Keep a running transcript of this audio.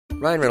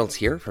Ryan Reynolds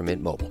here from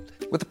Mint Mobile.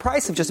 With the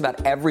price of just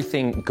about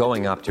everything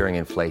going up during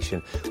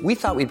inflation, we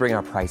thought we'd bring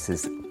our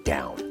prices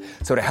down.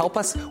 So to help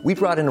us, we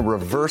brought in a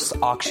reverse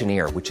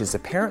auctioneer, which is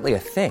apparently a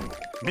thing.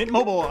 Mint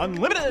Mobile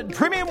Unlimited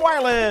Premium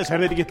Wireless. How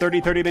to get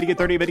 30, 30, bit to get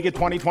 30, bit to get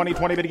 20, 20,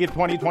 20, bit to get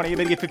 20, 20,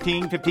 bit to get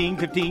 15, 15,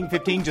 15,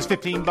 15, just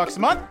 $15 a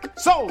month?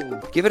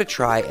 Sold! Give it a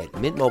try at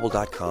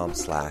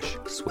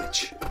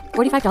mintmobile.com/switch.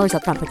 $45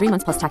 up front for 3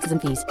 months plus taxes and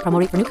fees. Promo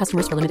rate for new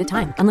customers for limited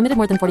time. Unlimited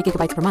more than 40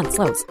 gigabytes per month.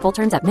 Slows full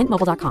terms at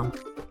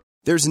mintmobile.com.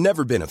 There's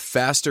never been a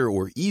faster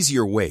or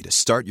easier way to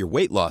start your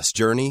weight loss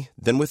journey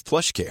than with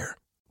PlushCare.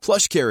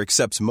 PlushCare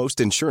accepts most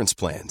insurance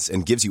plans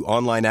and gives you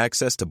online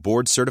access to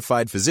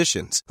board-certified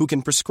physicians who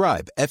can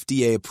prescribe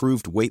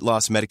FDA-approved weight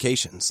loss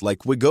medications like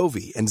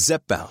Wegovy and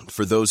Zepbound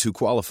for those who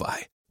qualify.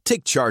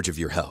 Take charge of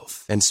your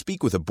health and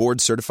speak with a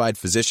board-certified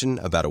physician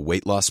about a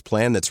weight loss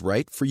plan that's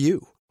right for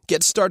you.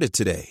 Get started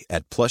today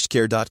at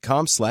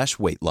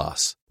plushcare.com/weight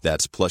loss.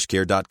 That's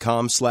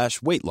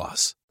plushcare.com/weight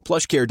loss.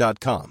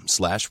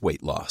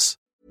 plushcare.com/weight loss.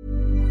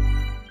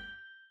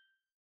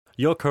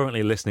 You're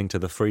currently listening to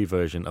the free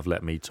version of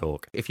Let Me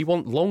Talk. If you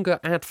want longer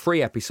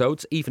ad-free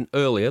episodes, even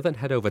earlier, then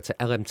head over to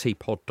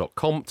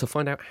lmtpod.com to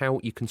find out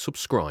how you can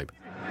subscribe.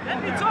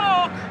 Let me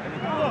talk!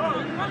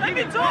 Let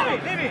me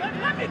talk!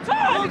 Let me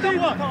talk!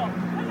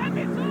 Let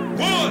me talk!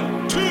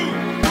 1, 2,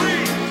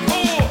 3,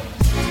 4.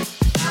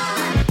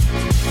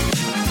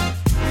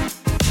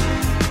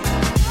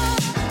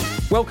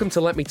 Welcome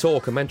to Let Me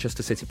Talk, a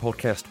Manchester City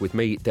podcast with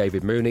me,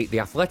 David Mooney, the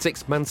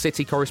Athletics Man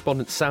City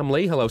correspondent Sam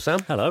Lee. Hello,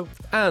 Sam. Hello.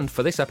 And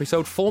for this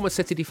episode, former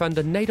City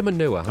defender Nedum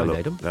Onuoha. Hi,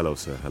 Nedum. Hello,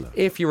 sir. Hello.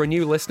 If you're a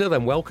new listener,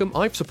 then welcome.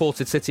 I've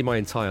supported City my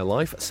entire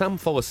life. Sam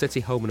follows City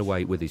home and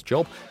away with his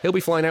job. He'll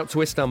be flying out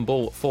to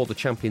Istanbul for the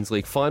Champions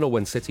League final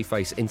when City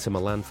face Inter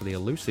Milan for the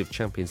elusive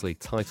Champions League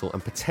title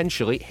and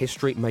potentially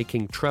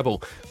history-making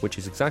treble, which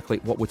is exactly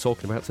what we're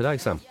talking about today,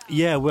 Sam.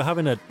 Yeah, we're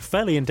having a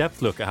fairly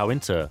in-depth look at how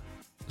Inter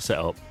set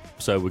up.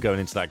 So we're going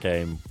into that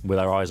game with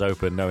our eyes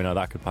open, knowing how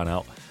that could pan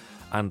out.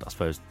 And I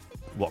suppose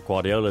what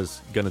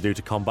Guardiola's going to do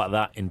to combat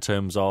that in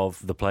terms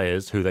of the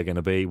players, who they're going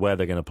to be, where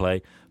they're going to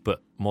play.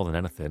 But more than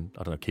anything,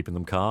 I don't know, keeping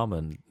them calm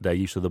and their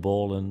use of the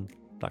ball and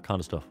that kind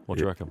of stuff. What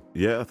do you reckon?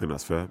 Yeah, I think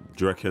that's fair.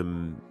 Do you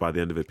reckon by the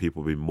end of it,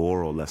 people will be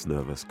more or less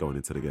nervous going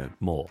into the game?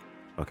 More.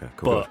 Okay,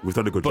 cool. But we've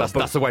done a good job.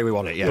 That's the way we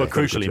want it, yeah. But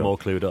crucially, more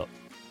clued up.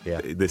 Yeah,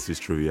 this is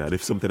true. Yeah, and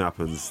if something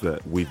happens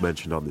that we've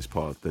mentioned on this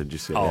pod, then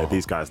just say, yeah,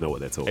 these guys know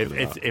what they're talking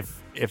about.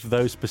 If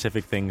those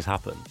specific things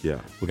happen, yeah,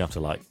 we're going to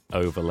have to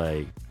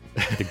overlay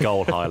the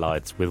gold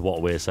highlights with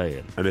what we're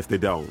saying. And if they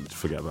don't,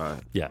 forget about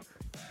it. Yeah.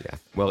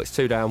 Well, it's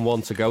 2 down,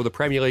 1 to go. The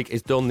Premier League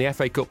is done. The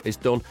FA Cup is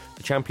done.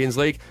 The Champions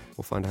League,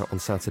 we'll find out on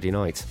Saturday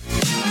night.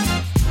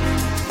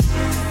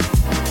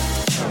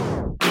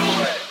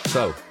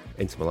 So,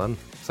 Inter Milan.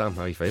 Sam,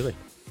 how are you feeling?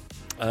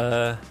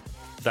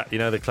 That,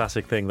 the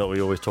classic thing that we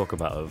always talk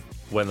about of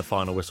when the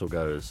final whistle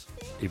goes,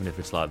 even if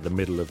it's like the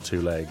middle of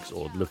two legs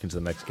or looking to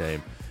the next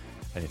game,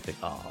 and you think,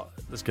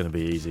 it's going to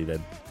be easy,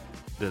 then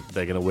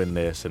they're going to win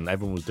this, and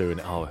everyone was doing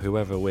it,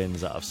 whoever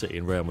wins out of City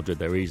and Real Madrid,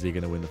 they're easily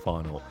going to win the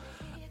final,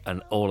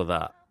 and all of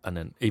that. And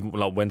then even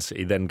when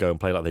City then go and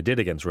play like they did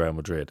against Real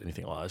Madrid, and you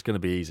think, it's going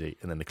to be easy,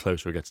 and then the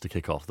closer it gets to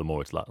kick off, the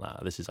more it's like,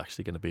 this is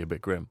actually going to be a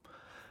bit grim.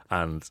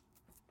 And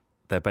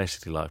they're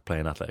basically like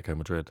playing Atletico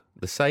Madrid.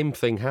 The same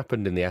thing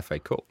happened in the FA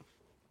Cup.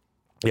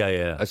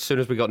 Yeah. As soon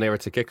as we got nearer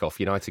to kick-off,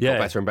 United got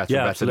better and better and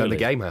better, absolutely. and then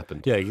the game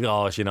happened. Yeah,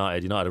 it's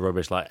United. United are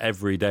rubbish. Like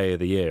every day of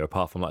the year,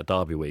 apart from like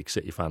Derby week,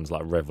 City fans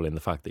revel in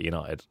the fact that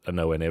United are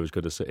nowhere near as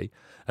good as City.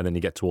 And then you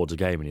get towards a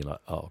game and you're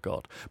like, oh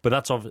God. But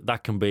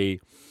that can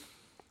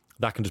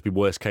just be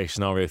worst case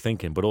scenario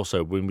thinking. But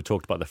also, when we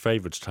talked about the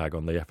favourites tag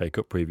on the FA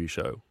Cup preview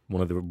show,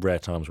 one of the rare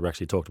times we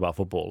actually talked about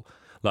football,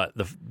 like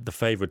the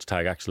favourites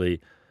tag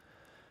actually,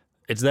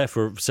 it's there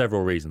for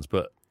several reasons,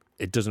 but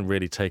it doesn't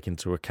really take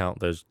into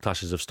account those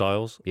clashes of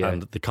styles. Yeah.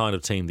 And the kind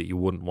of team that you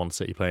wouldn't want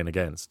City playing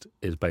against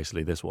is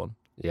basically this one.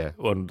 Yeah.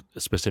 And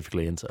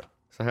specifically Inter.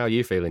 So how are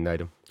you feeling,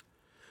 Nedum?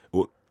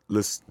 Well,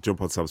 let's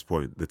jump on Sam's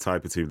point. The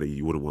type of team that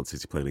you wouldn't want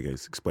City playing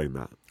against. Explain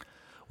that.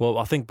 Well,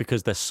 I think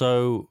because they're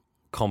so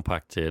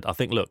compacted. I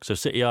think, so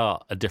City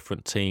are a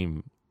different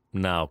team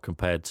now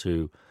compared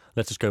to,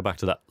 let's just go back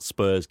to that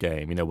Spurs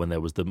game, when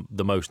there was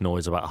the most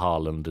noise about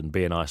Haaland and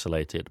being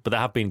isolated. But there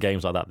have been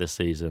games like that this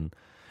season.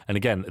 And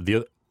again,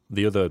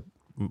 the other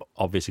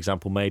obvious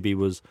example maybe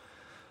was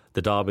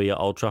the derby at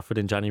Old Trafford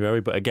in January.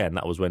 But again,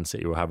 that was when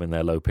City were having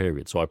their low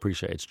period. So I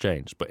appreciate it's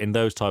changed. But in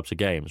those types of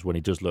games, when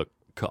he does look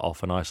cut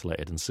off and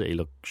isolated and City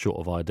look short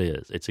of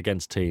ideas, it's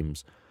against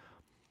teams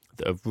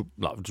that have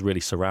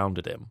really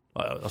surrounded him.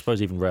 I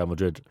suppose even Real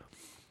Madrid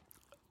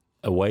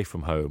away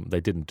from home,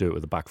 they didn't do it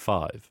with a back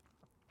five,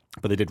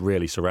 but they did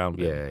really surround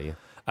him. Yeah.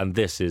 And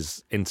this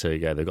is Inter,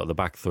 they've got the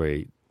back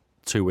three,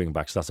 2 wing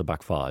backs, that's a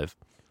back five,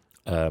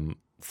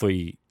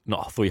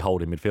 not 3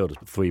 holding midfielders,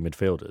 but 3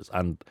 midfielders.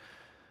 And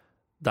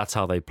that's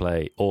how they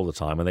play all the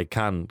time. And they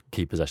can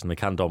keep possession, they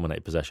can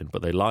dominate possession,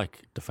 but they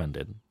like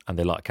defending and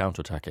they like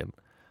counter-attacking.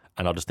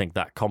 And I just think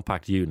that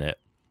compact unit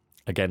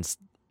against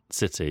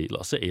City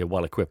are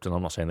well equipped, and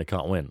I'm not saying they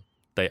can't win,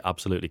 They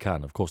absolutely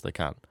can. Of course they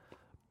can.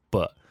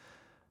 But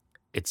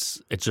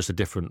it's just a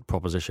different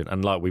proposition.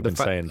 And like we've been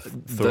saying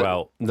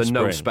throughout the spring,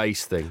 no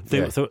space thing.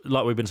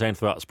 Like we've been saying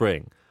throughout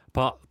spring,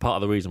 part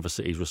of the reason for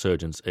City's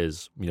resurgence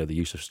is, you know, the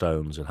use of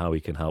Stones and how he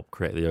can help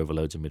create the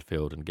overloads in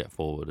midfield and get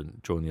forward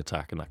and join the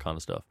attack and that kind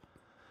of stuff.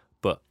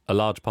 But a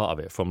large part of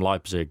it, from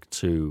Leipzig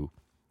to,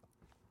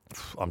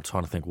 I'm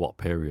trying to think what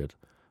period,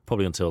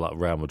 probably until like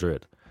Real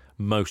Madrid,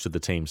 most of the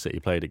teams City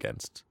played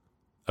against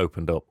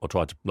opened up or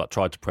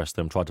tried to press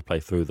them, tried to play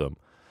through them.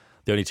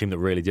 The only team that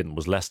really didn't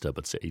was Leicester,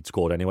 but City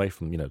scored anyway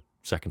from, you know,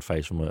 second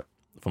phase from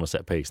a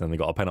set piece, and then they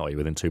got a penalty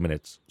within 2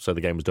 minutes, so the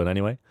game was done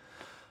anyway.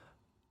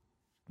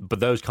 But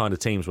those kind of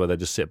teams where they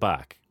just sit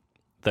back,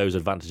 those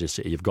advantages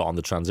City have got on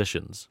the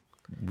transitions,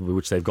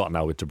 which they've got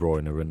now with De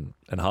Bruyne and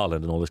Haaland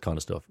and all this kind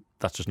of stuff,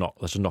 that's just not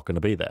going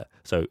to be there.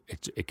 So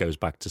it goes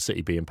back to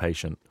City being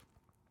patient,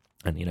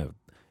 and, you know,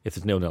 if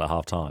it's 0-0 at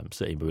half time,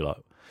 City would be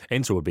like,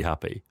 Inter would be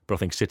happy, but I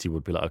think City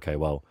would be like, okay,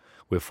 well,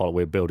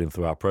 we're building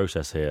through our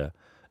process here.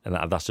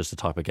 And that's just the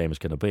type of game it's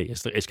going to be.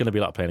 It's going to be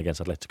like playing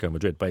against Atletico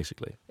Madrid,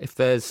 basically. If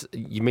there's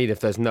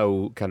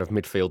no kind of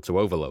midfield to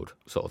overload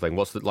sort of thing,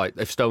 what's the, like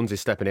if Stones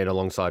is stepping in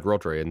alongside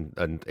Rodri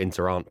and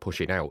Inter aren't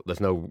pushing out? There's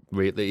no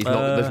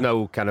there's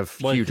no kind of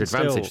huge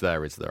advantage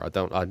there, is there?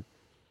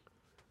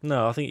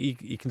 No, I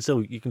think you can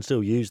still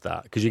use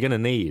that, because you're going to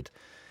need,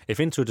 if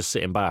Inter are just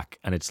sitting back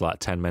and it's like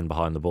 10 men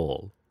behind the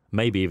ball,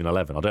 maybe even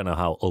 11. I don't know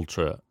how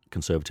ultra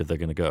conservative they're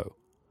going to go.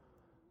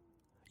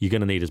 You're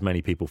going to need as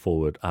many people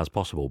forward as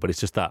possible, but it's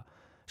just that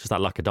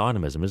lack of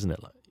dynamism, isn't it?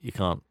 Like,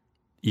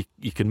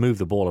 you can move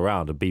the ball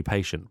around and be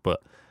patient,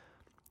 but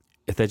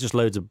if there's just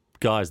loads of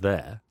guys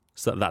there,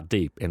 that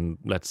deep in,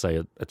 let's say,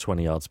 a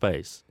 20-yard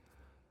space,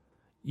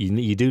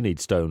 you do need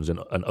Stones and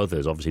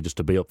others, obviously, just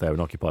to be up there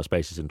and occupy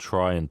spaces and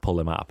try and pull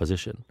them out of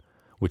position,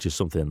 which is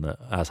something that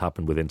has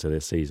happened with Inter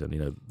this season. You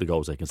know, the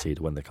goals they concede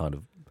when they kind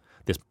of,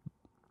 this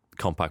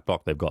compact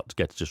block they've got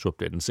gets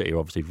disrupted, and City are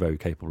obviously very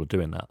capable of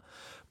doing that.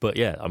 But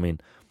yeah, I mean,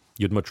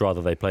 you'd much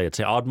rather they play a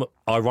team.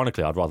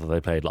 Ironically, I'd rather they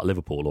played like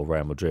Liverpool or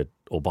Real Madrid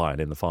or Bayern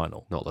in the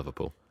final. Not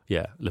Liverpool.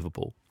 Yeah,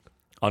 Liverpool.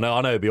 I know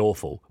it'd be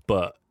awful,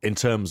 but in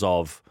terms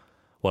of,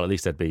 well, at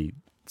least there'd be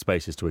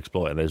spaces to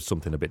exploit, and there's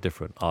something a bit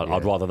different.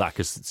 I'd rather that,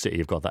 because City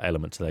have got that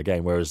element to their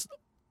game. Whereas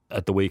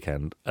at the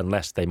weekend,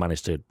 unless they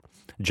manage to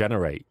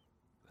generate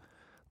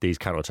these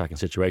counter-attacking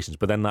situations,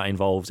 but then that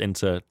involves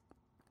Inter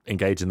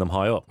engaging them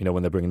high up, you know,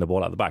 when they're bringing the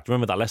ball out the back. Do you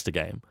remember that Leicester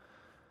game?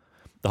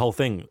 The whole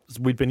thing,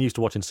 we'd been used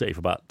to watching City for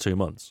about 2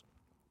 months,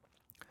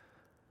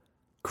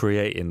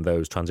 creating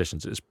those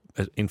transitions.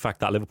 In fact,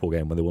 that Liverpool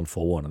game when they won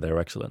 4-1 and they were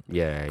excellent.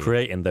 Yeah.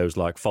 Creating those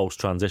like false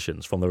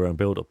transitions from their own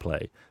build-up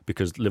play,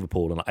 because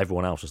Liverpool and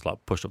everyone else just like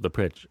pushed up the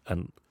pitch,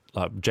 and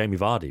like Jamie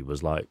Vardy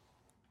was like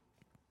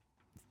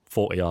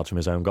 40 yards from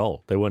his own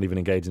goal. They weren't even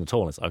engaging at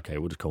all. And it's okay,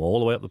 we'll just come all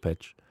the way up the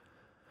pitch.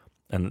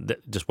 And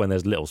just when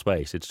there's little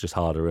space, it's just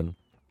harder. And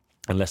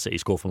unless City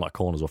score from like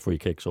corners or free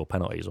kicks or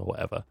penalties or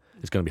whatever,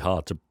 it's going to be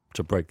hard to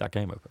break that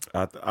game open.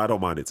 I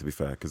don't mind it, to be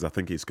fair, because I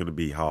think it's going to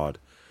be hard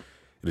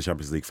in the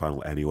Champions League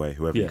final anyway,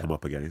 whoever you come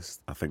up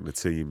against. I think the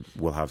team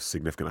will have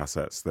significant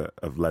assets that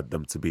have led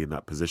them to be in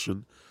that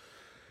position.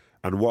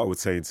 And what I would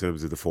say in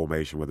terms of the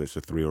formation, whether it's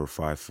a 3 or a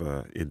 5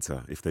 for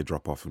Inter, if they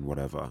drop off and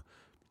whatever,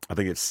 I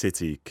think if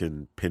City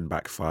can pin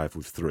back 5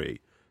 with 3,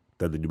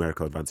 then the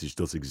numerical advantage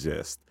does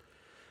exist.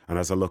 And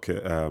as I look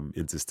at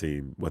Inter's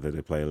team, whether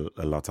they play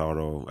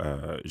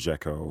Lautaro,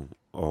 Dzeko,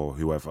 or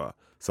whoever,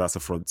 so that's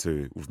a front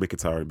two with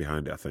Mkhitaryan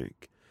behind it, I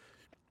think.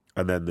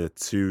 And then the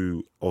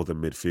 2 other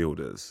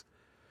midfielders,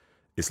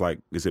 it's like,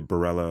 is it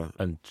Barella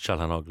and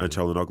Çalhanoğlu?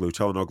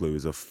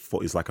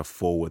 Çalhanoğlu is like a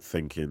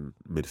forward-thinking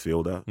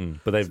midfielder.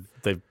 But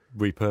they've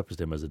repurposed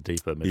him as a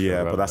deeper midfielder.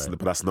 Yeah, but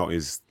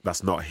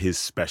that's not his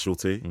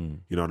specialty.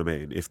 You know what I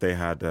mean? If they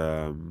had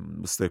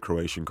what's the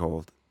Croatian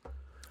called?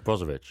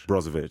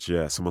 Brozovic,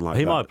 yeah, someone like that.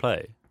 He might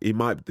play. He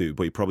might do,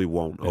 but he probably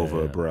won't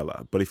over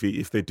Barella. But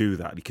if they do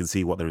that, you can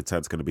see what their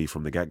intent's going to be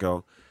from the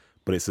get-go.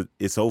 But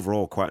it's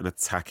overall quite an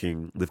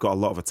attacking. They've got a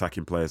lot of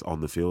attacking players on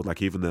the field.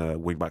 Like even the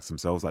wing backs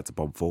themselves like to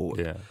bomb forward.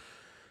 Yeah.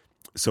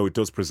 So it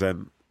does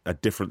present a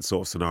different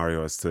sort of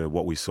scenario as to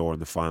what we saw in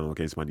the final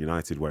against Man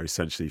United, where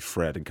essentially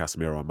Fred and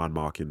Casemiro are man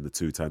marking the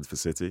 2 10s for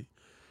City.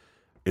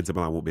 Inter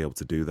Milan won't be able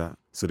to do that.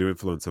 So the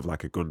influence of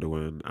like a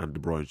Gundogan and De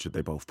Bruyne, should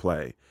they both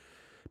play,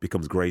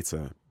 becomes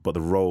greater. But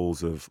the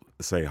roles of,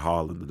 say,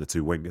 Haaland and the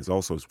 2 wingers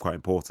also is quite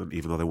important,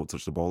 even though they won't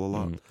touch the ball a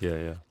lot.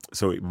 Yeah.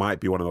 So it might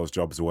be one of those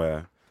jobs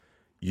where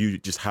you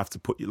just have to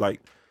put,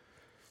 like,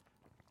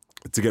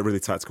 to get really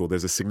tactical,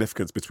 there's a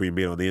significance between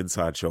being on the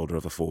inside shoulder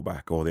of a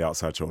fullback or the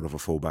outside shoulder of a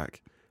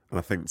fullback. And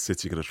I think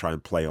City are going to try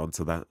and play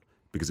onto that,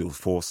 because it will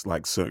force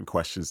like certain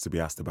questions to be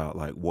asked about,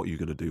 like, what you're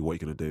going to do, what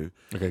you're going to do.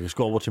 Okay,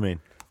 Scott, what do you mean?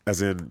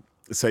 As in,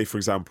 say, for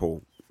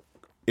example,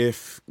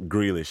 if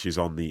Grealish is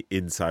on the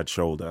inside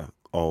shoulder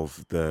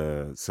of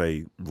the,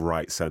 say,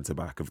 right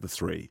centre-back of the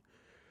 3,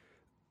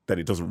 then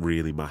it doesn't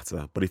really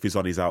matter. But if he's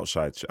on his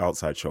outside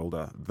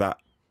shoulder, that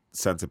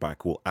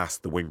centre-back will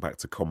ask the wing-back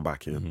to come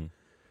back in.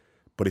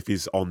 But if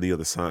he's on the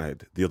other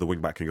side, the other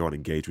wing-back can go and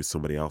engage with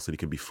somebody else and he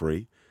can be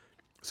free.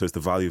 So it's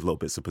the value of little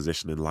bits of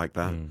positioning like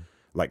that.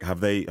 Like,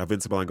 have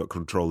Inter Milan got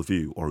control of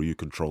you, or are you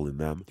controlling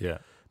them? Yeah.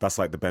 That's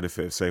like the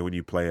benefit of, say, when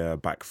you play a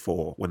back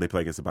four, when they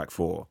play against a back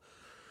four,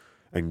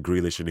 and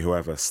Grealish and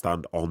whoever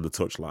stand on the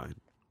touchline,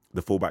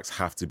 the fullbacks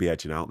have to be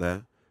edging out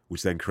there,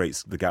 which then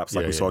creates the gaps,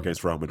 like we saw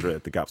against Real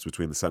Madrid, the gaps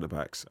between the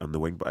centre-backs and the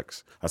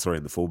wing-backs, and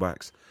the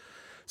fullbacks.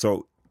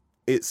 So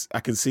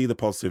I can see the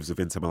positives of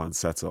Inter Milan's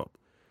setup,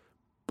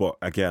 but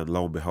again,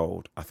 lo and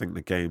behold, I think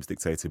the game's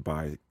dictated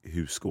by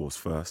who scores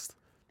first.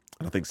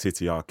 And I think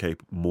City are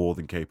more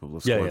than capable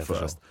of scoring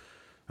first. Sure.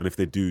 And if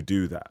they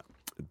do that,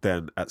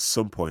 then at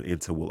some point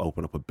Inter will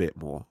open up a bit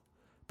more.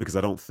 Because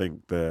I don't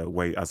think the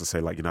way, as I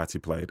say, like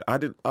United played,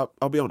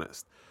 I'll be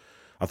honest,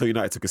 I thought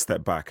United took a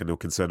step back and they were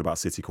concerned about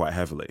City quite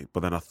heavily.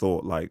 But then I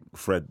thought like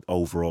Fred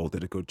overall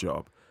did a good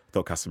job. I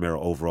thought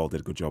Casemiro overall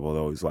did a good job,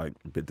 although he's like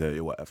a bit dirty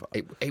or whatever.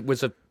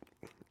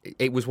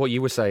 It was what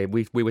you were saying.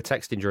 We were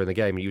texting during the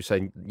game, and you were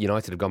saying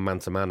United have gone man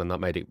to man, and that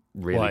made it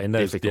really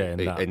difficult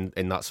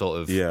in that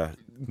sort of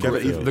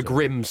the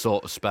grim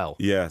sort of spell.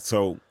 Yeah.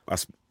 So I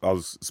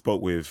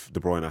spoke with De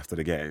Bruyne after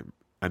the game,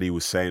 and he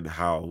was saying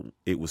how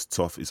it was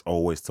tough. It's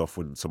always tough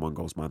when someone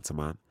goes man to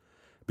man,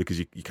 because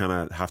you kind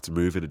of have to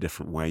move in a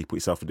different way, put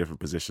yourself in different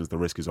positions. The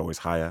risk is always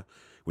higher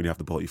when you have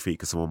the ball at your feet,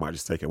 because someone might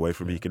just take it away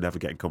from you. You can never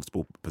get in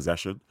comfortable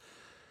possession.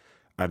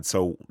 And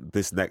so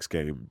this next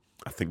game,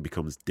 I think,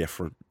 becomes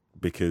different,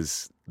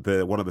 because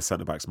one of the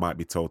centre-backs might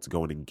be told to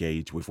go and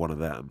engage with one of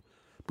them,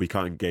 but you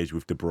can't engage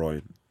with De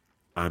Bruyne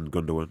and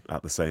Gundogan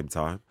at the same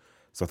time.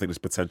 So I think there's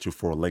potential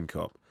for a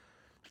link-up.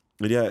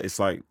 And yeah, it's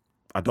like,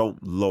 I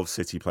don't love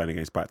City playing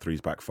against back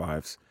threes, back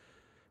fives,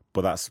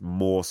 but that's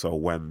more so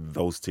when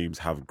those teams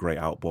have great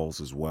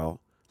outballs as well.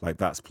 Like,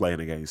 that's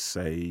playing against,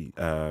 say,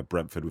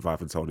 Brentford with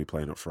Ivan Toney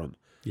playing up front.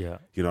 Yeah.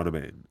 You know what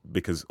I mean?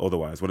 Because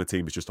otherwise, when a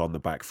team is just on the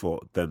back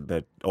foot,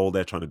 then all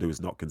they're trying to do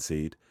is not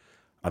concede.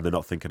 And they're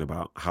not thinking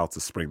about how to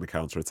spring the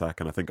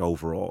counter-attack. And I think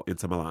overall,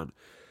 Inter Milan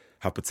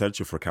have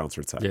potential for a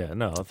counter-attack. Yeah,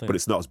 no, I think... But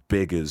it's not as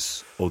big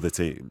as other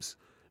teams.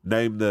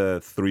 Name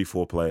the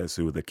 3-4 players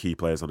who are the key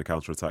players on the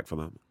counter-attack for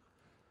them.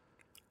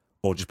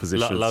 Or just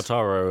positions.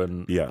 Lautaro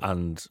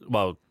and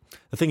well,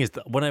 the thing is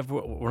that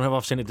whenever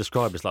I've seen it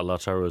described, it's like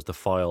Lautaro is the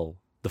foil,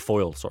 for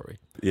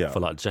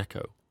like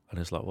Dzeko. And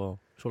it's like, well,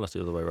 sure, that's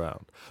the other way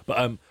around.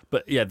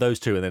 But yeah, those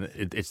two, and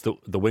then it's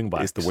the wing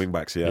backs. It's the wing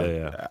backs,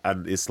 yeah.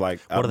 And it's like,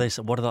 what did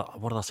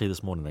I see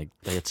this morning?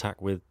 They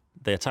attack with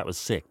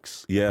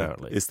 6. Yeah,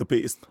 apparently. So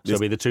it'll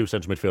be the 2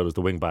 central midfielders,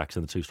 the wing backs,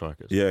 and the 2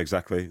 strikers. Yeah,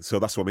 exactly. So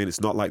that's what I mean.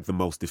 It's not like the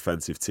most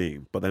defensive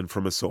team, but then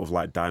from a sort of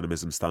like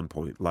dynamism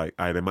standpoint, like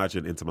I'd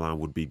imagine Inter Milan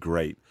would be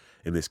great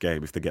in this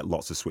game if they get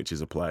lots of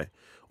switches of play.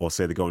 Or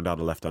say they're going down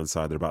the left-hand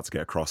side, they're about to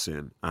get a cross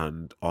in,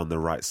 and on the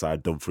right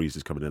side, Dumfries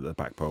is coming in at the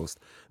back post.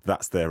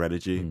 That's their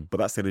energy. But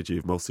that's the energy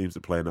of most teams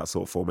that play in that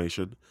sort of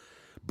formation.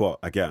 But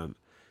again,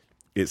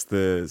 it's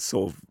the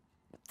sort of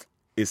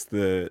it's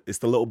the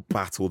little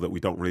battle that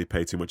we don't really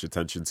pay too much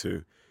attention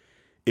to.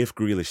 If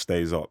Grealish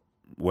stays up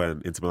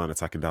when Inter Milan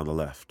attacking down the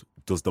left,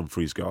 does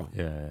Dumfries go?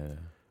 Yeah.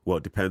 Well,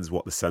 it depends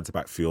what the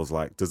centre-back feels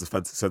like. Does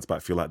the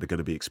centre-back feel like they're going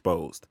to be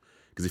exposed?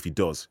 Because if he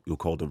does, you'll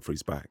call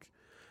Dumfries back.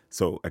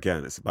 So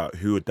again, it's about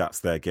who adapts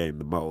their game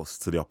the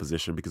most to the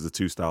opposition, because the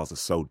two styles are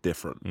so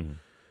different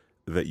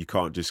that you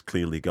can't just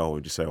cleanly go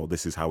and just say, oh,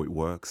 this is how it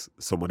works.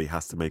 Somebody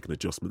has to make an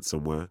adjustment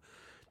somewhere.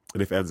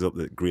 And if it ends up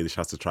that Grealish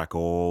has to track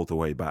all the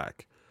way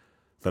back,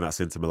 then that's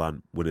Inter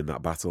Milan winning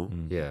that battle.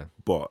 Yeah.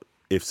 But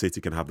if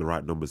City can have the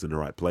right numbers in the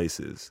right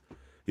places,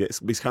 yeah,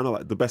 it's kind of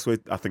like, the best way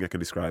I think I can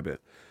describe it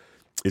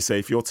is, say,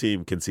 if your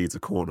team concedes a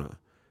corner,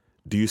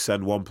 do you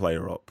send one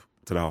player up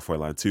to the halfway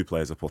line, 2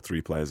 players up, or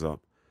 3 players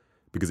up?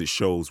 Because it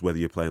shows whether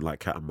you're playing like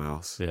cat and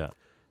mouse. Yeah.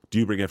 Do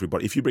you bring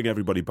everybody? If you bring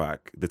everybody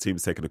back, the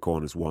team's taking the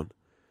corners 1.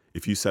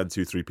 If you send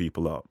 2-3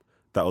 people up,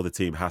 that other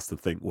team has to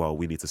think, well,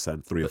 we need to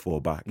send 3 or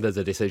 4 back. There's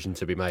a decision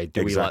to be made.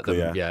 Do we let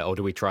them, or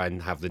do we try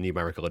and have the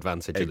numerical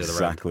advantage in the other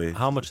end? Exactly.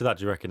 How much of that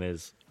do you reckon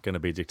is going to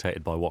be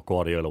dictated by what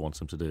Guardiola wants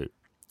them to do?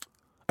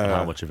 And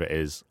how much of it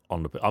is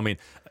on the... I mean,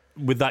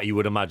 with that, you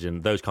would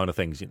imagine those kind of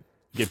things.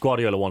 If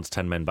Guardiola wants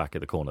 10 men back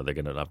at the corner, they're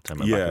going to have 10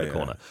 men back at the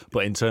corner.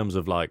 But in terms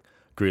of like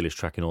Grealish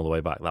tracking all the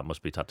way back, that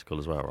must be tactical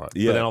as well, right?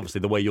 Yeah. But then obviously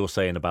the way you're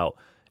saying about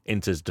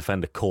Inter's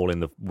defender calling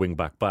the wing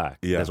back,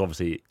 there's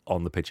obviously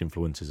on the pitch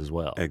influences as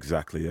well.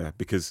 Exactly, yeah.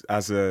 Because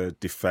as a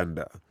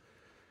defender,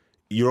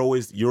 you're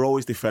always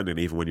defending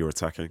even when you're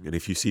attacking. And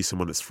if you see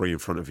someone that's free in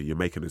front of you, you're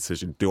making a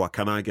decision: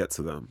 can I get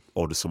to them,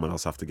 or does someone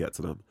else have to get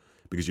to them?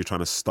 Because you're trying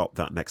to stop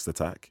that next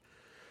attack.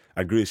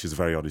 And Grealish is a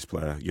very honest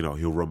player. You know,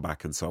 he'll run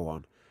back and so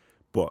on.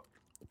 But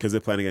because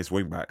they're playing against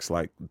wing backs,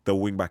 like the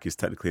wing back is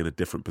technically in a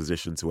different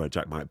position to where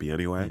Jack might be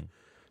anyway.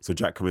 So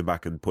Jack coming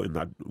back and putting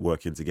that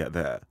work in to get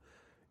there,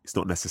 it's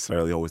not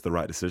necessarily always the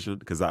right decision,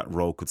 because that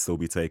role could still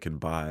be taken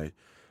by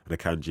an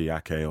Akanji,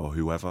 Ake, or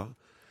whoever.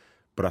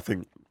 But I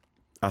think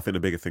the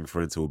bigger thing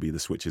for Inter will be the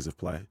switches of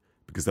play,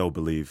 because they'll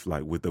believe,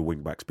 like, with the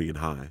wing backs being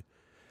high,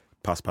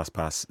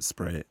 pass,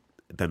 spray it.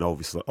 Then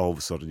obviously all of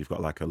a sudden you've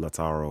got like a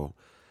Lautaro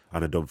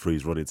and a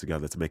Dumfries running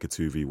together to make a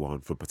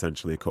 2v1 for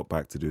potentially a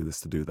cutback to do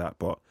this, to do that.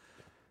 But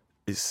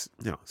it's,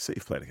 City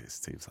have played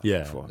against teams like Yeah.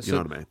 that before. You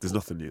know what I mean? There's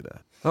nothing new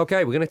there.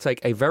 OK, we're going to take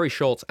a very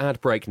short ad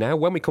break now.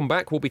 When we come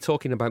back, we'll be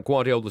talking about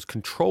Guardiola's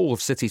control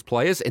of City's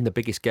players in the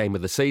biggest game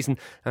of the season,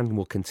 and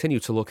we'll continue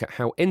to look at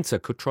how Inter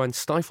could try and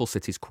stifle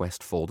City's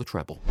quest for the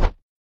treble.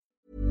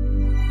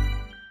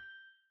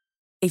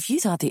 If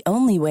you thought the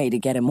only way to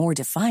get a more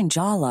defined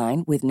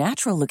jawline with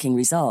natural-looking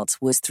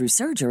results was through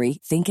surgery,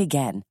 think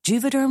again.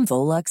 Juvederm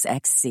Volux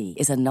XC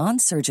is a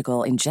non-surgical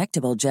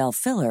injectable gel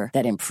filler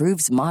that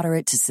improves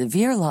moderate to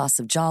severe loss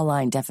of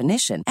jawline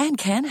definition and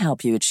can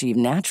help you achieve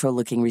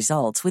natural-looking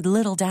results with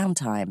little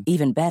downtime.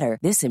 Even better,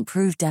 this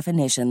improved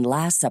definition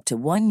lasts up to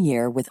 1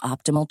 year with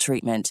optimal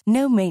treatment.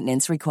 No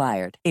maintenance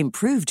required.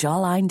 Improve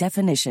jawline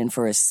definition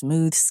for a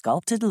smooth,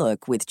 sculpted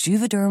look with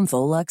Juvederm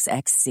Volux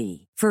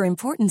XC. For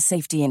important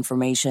safety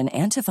information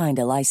and to find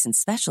a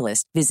licensed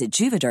specialist, visit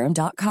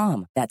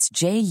Juvederm.com. That's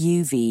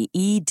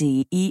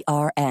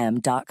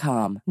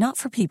JUVEDERM.com. Not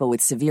for people with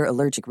severe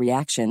allergic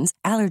reactions,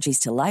 allergies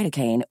to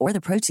lidocaine, or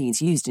the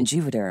proteins used in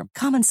Juvederm.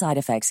 Common side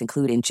effects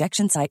include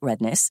injection site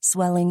redness,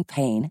 swelling,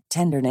 pain,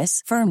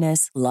 tenderness,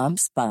 firmness,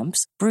 lumps,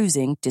 bumps,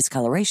 bruising,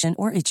 discoloration,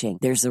 or itching.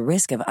 There's a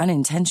risk of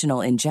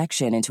unintentional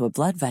injection into a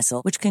blood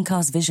vessel, which can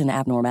cause vision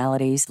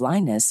abnormalities,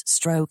 blindness,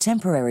 stroke,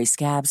 temporary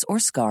scabs, or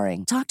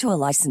scarring. Talk to a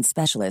licensed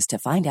specialist to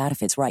find out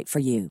if it's right for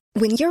you.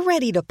 When you're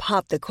ready to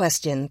pop the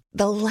question,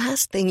 the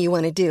last thing you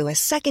want to do is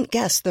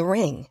second-guess the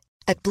ring.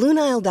 At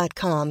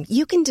BlueNile.com,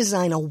 you can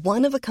design a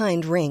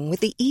one-of-a-kind ring with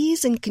the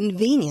ease and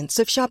convenience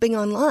of shopping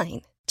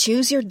online.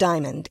 Choose your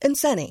diamond and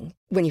setting.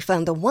 When you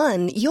find the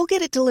one, you'll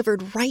get it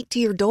delivered right to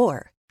your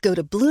door. Go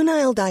to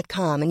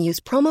BlueNile.com and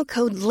use promo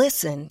code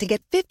LISTEN to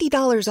get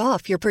 $50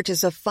 off your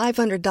purchase of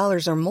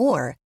 $500 or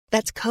more.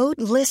 That's code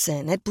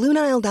LISTEN at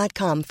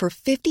BlueNile.com for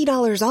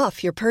 $50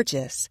 off your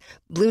purchase.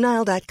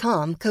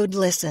 BlueNile.com, code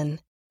LISTEN.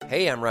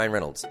 Hey, I'm Ryan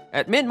Reynolds.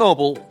 At Mint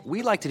Mobile,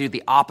 we like to do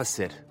the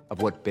opposite of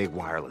what Big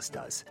Wireless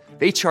does.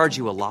 They charge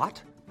you a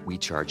lot, we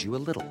charge you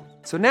a little.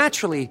 So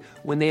naturally,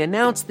 when they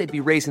announced they'd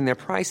be raising their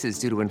prices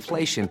due to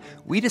inflation,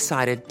 we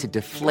decided to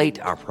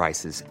deflate our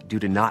prices due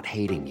to not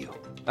hating you.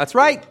 That's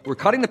right. We're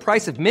cutting the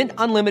price of Mint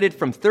Unlimited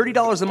from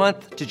 $30 a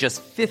month to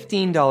just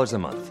 $15 a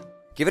month.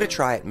 Give it a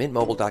try at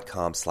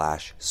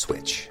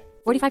mintmobile.com/switch.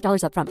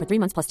 $45 up front for 3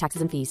 months plus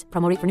taxes and fees.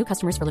 Promo rate for new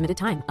customers for limited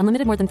time.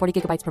 Unlimited more than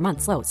 40 gigabytes per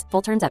month. Slows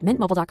full terms at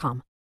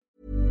mintmobile.com.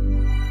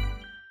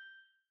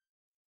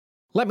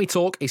 Let Me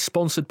Talk is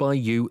sponsored by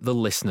you, the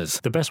listeners.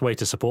 The best way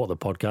to support the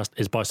podcast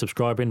is by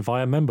subscribing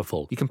via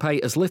Memberful. You can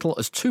pay as little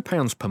as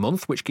 £2 per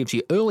month, which gives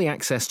you early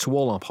access to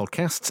all our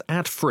podcasts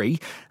ad-free,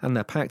 and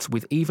they're packed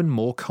with even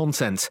more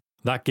content.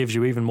 That gives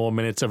you even more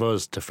minutes of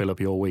us to fill up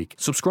your week.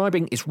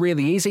 Subscribing is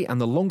really easy,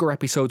 and the longer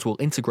episodes will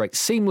integrate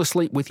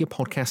seamlessly with your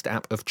podcast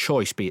app of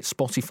choice, be it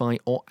Spotify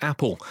or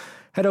Apple.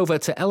 Head over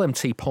to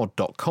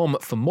lmtpod.com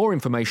for more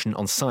information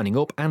on signing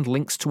up and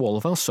links to all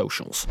of our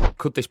socials.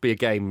 Could this be a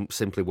game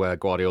simply where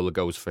Guardiola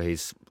goes for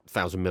his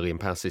 1,000 million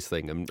passes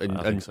thing?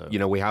 And so.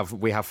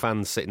 We have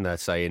fans sitting there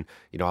saying,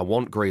 I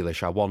want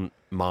Grealish, I want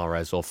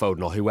Mahrez or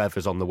Foden or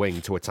whoever's on the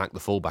wing to attack the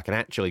fullback. And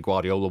actually,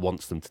 Guardiola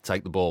wants them to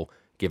take the ball,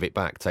 give it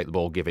back, take the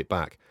ball, give it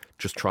back.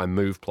 Just try and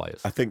move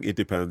players. I think it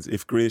depends.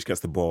 If Grealish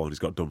gets the ball and he's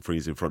got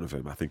Dumfries in front of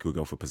him, I think he'll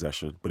go for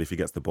possession. But if he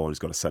gets the ball and he's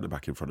got a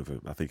centre-back in front of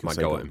him, I think he'll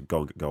go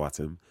at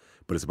him.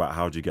 But it's about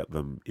how do you get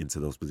them into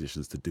those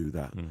positions to do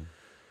that.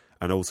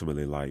 And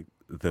ultimately, like,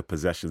 the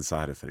possession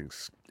side of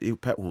things,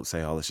 Pep won't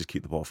say, let's just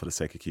keep the ball for the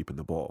sake of keeping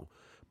the ball.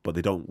 But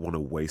they don't want to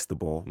waste the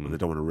ball and they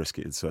don't want to risk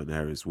it in certain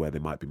areas where they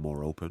might be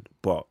more open.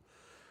 But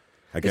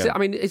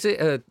again, is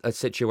it a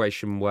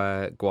situation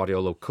where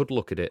Guardiola could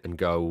look at it and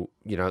go,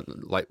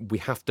 we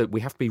have to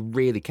be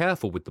really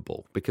careful with the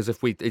ball, because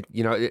if you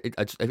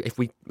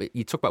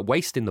talk about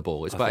wasting the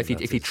ball, it's about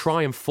if you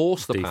try and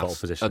force the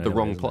pass at the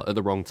wrong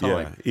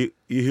time. Yeah,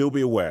 he'll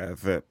be aware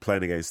that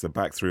playing against a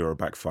back three or a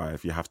back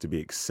five, you have to be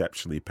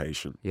exceptionally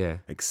patient. Yeah,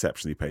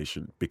 exceptionally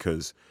patient,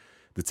 because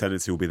the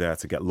tendency will be there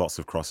to get lots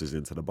of crosses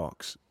into the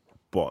box,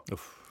 but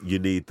you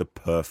need the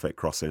perfect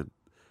cross in,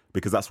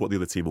 because that's what the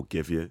other team will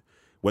give you.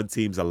 When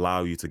teams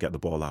allow you to get the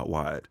ball out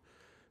wide,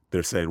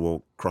 they're saying,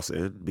 well, cross it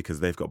in,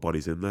 because they've got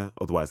bodies in there.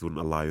 Otherwise, they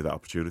wouldn't allow you that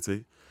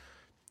opportunity.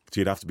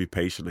 So you'd have to be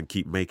patient and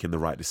keep making the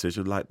right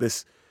decision. Like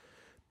this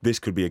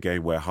could be a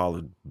game where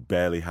Haaland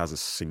barely has a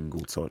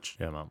single touch.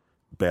 Yeah, man.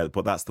 Barely,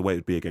 but that's the way it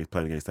would be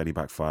playing against any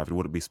back five. It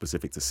wouldn't be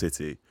specific to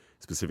City,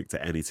 specific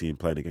to any team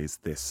playing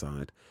against this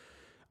side.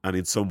 And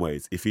in some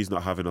ways, if he's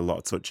not having a lot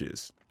of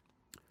touches,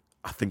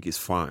 I think it's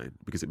fine,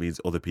 because it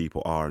means other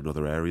people are in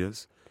other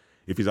areas.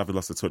 If he's having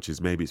lots of touches,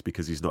 maybe it's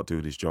because he's not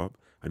doing his job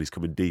and he's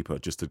coming deeper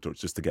just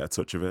to get a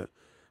touch of it.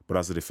 But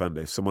as a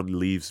defender, if someone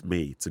leaves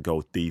me to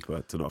go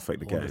deeper to not affect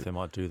the game, they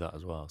might do that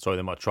as well. Sorry,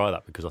 they might try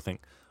that, because I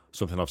think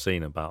something I've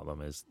seen about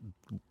them is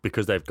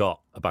because they've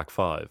got a back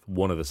five,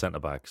 one of the centre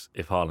backs,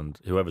 if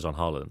whoever's on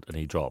Haaland and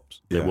he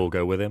drops, they will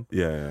go with him.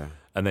 Yeah.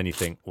 And then you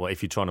think, well,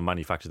 if you're trying to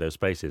manufacture those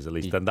spaces, at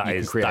least then that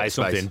is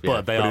something. Yeah.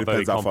 But they are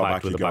very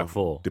compact with the back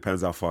four.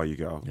 Depends how far you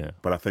go. Yeah.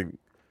 But I think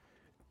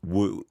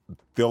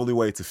the only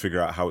way to figure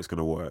out how it's going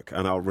to work,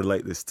 and I'll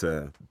relate this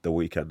to the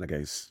weekend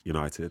against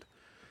United,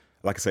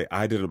 like I say,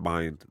 I didn't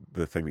mind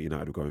the thing that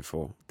United were going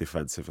for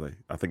defensively.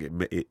 I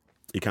think it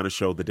kind of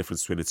showed the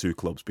difference between the two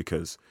clubs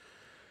because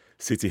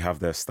City have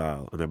their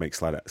style and they make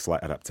slight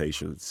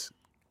adaptations.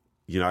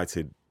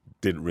 United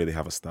didn't really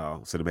have a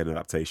style, so they made an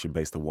adaptation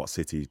based on what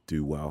City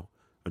do well.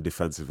 And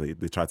defensively,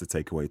 they tried to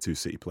take away 2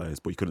 City players,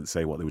 but you couldn't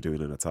say what they were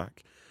doing in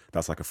attack.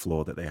 That's like a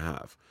flaw that they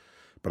have.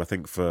 But I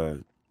think for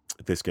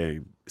this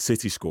game,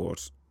 City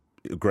scored.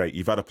 Great,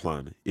 you've had a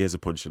plan. Here's a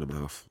punch in the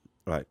mouth.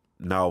 Right,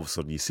 now all of a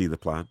sudden you see the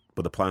plan,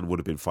 but the plan would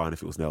have been fine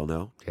if it was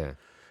 0-0.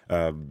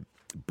 Yeah.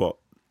 But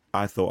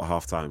I thought at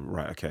half-time,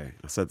 right, okay,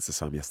 I said this to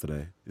Sam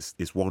yesterday, it's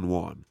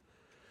 1-1.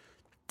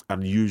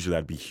 And usually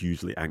I'd be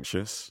hugely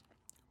anxious,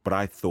 but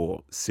I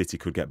thought City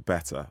could get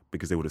better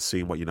because they would have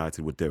seen what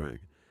United were doing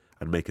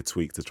and make a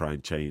tweak to try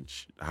and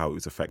change how it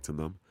was affecting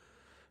them,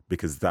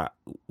 because that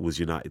was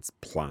United's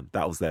plan.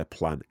 That was their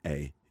plan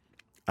A.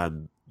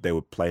 And they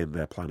were playing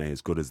their plan A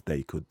as good as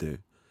they could do.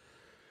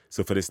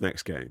 So for this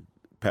next game,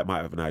 Pep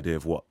might have an idea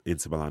of what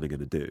Inter Milan are going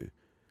to do,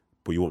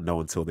 but you won't know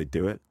until they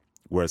do it.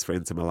 Whereas for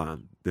Inter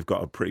Milan, they've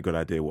got a pretty good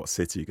idea what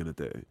City are going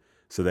to do.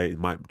 So they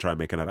might try and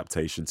make an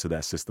adaptation to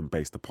their system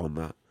based upon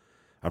that.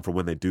 And from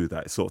when they do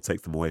that, it sort of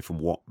takes them away from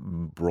what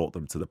brought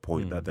them to the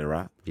point that they're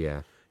at.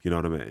 Yeah. You know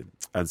what I mean?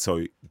 And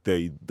so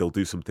they'll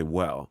do something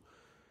well,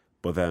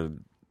 but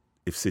then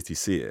if City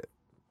see it,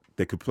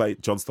 they could play.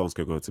 John Stones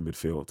could go into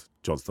midfield.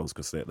 John Stones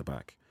could stay at the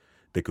back.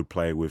 They could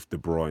play with De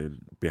Bruyne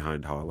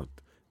behind Haaland.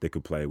 They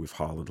could play with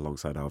Haaland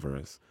alongside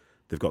Alvarez.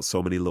 They've got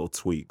so many little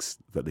tweaks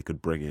that they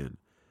could bring in,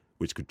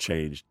 which could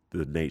change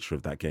the nature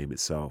of that game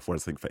itself.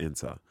 Whereas I think for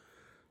Inter,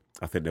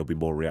 I think they'll be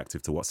more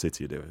reactive to what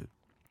City are doing.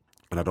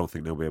 And I don't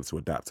think they'll be able to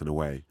adapt in a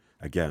way,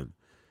 again,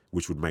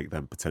 which would make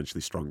them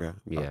potentially stronger.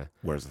 Yeah.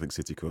 Whereas I think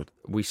City could.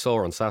 We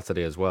saw on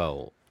Saturday as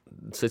well,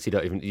 City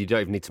you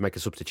don't even need to make a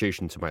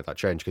substitution to make that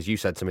change, because you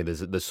said to me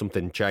there's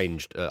something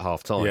changed at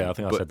half time. Yeah, I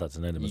think I said that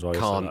to Needham as well. You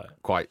can't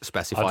quite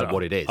specify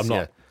what it is. I'm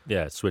not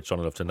switched on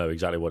enough to know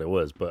exactly what it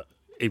was, but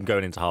even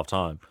going into half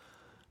time,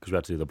 because we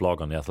had to do the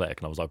blog on The Athletic,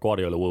 and I was like,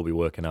 Guardiola will be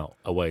working out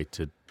a way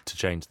to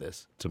change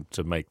this,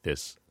 to make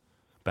this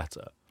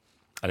better.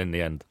 And in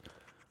the end,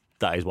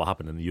 that is what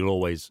happened, and you'll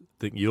always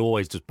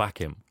just back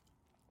him.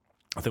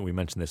 I think we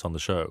mentioned this on the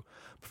show.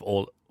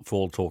 For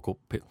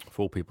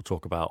all people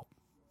talk about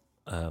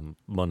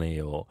money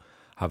or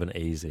having it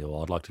easy,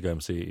 or I'd like to go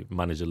and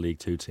manage a League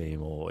Two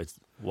team, or it's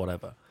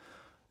whatever.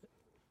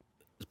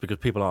 It's because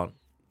people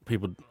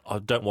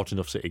don't watch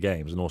enough City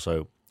games, and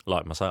also,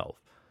 like myself,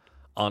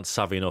 aren't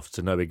savvy enough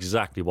to know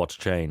exactly what's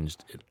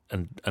changed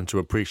and to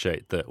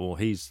appreciate that, well,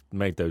 he's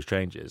made those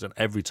changes, and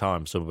every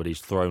time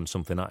somebody's thrown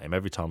something at him,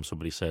 every time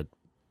somebody said,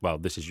 well,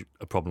 this is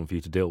a problem for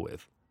you to deal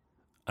with,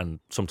 and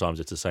sometimes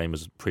it's the same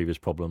as previous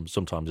problems,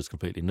 sometimes it's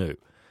completely new,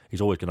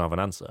 he's always going to have an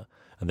answer.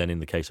 And then in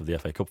the case of the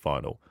FA Cup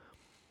final,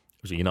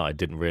 United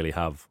didn't really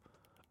have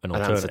an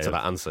alternative answer to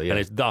that answer. Yeah.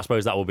 And I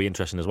suppose that will be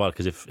interesting as well,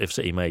 because if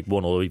City make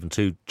 1 or even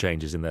 2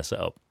 changes in their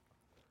setup,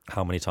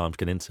 how many times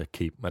can Inter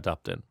keep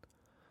adapting?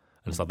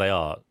 And it's like they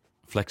are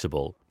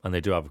flexible and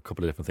they do have a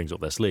couple of different things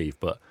up their sleeve,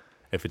 but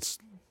if it's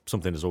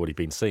something that's already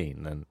been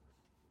seen, then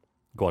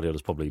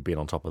Guardiola's probably been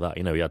on top of that.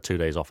 He had 2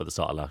 days off at the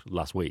start of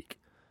last week.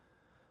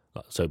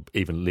 So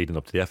even leading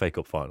up to the FA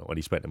Cup final, and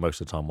he spent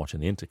most of the time watching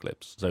the Inter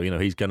clips. So,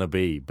 he's going to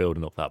be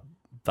building up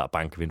that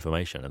bank of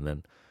information. And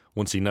then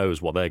once he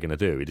knows what they're going to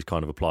do, he just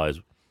kind of applies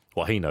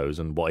what he knows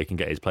and what he can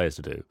get his players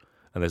to do.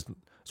 And it's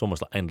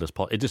almost like endless.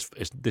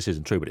 This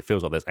isn't true, but it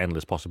feels like there's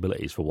endless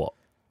possibilities for what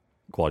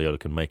Guardiola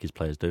can make his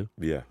players do.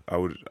 Yeah, I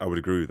would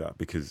agree with that,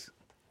 because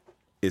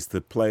it's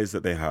the players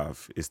that they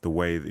have, it's the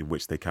way in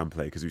which they can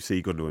play. Because you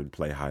see Gundogan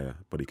play higher,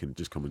 but he can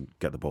just come and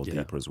get the ball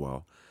deeper as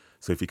well.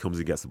 So if he comes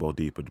and gets the ball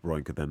deeper, De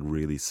Bruyne could then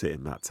really sit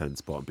in that 10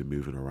 spot and be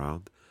moving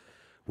around.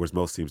 Whereas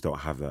most teams don't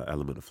have that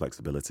element of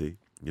flexibility,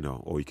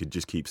 or you could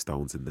just keep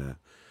Stones in there.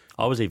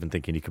 I was even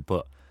thinking you could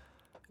put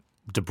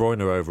De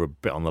Bruyne over a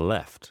bit on the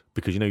left,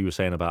 because you were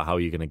saying about how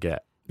you're going to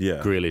get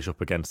Grealish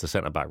up against the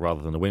centre-back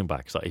rather than the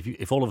wing-back. It's like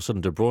if all of a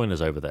sudden De Bruyne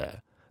is over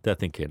there, they're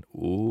thinking,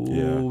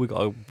 we've got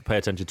to pay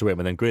attention to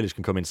him, and then Grealish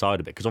can come inside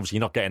a bit, because obviously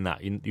you're not getting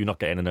that. You're not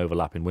getting an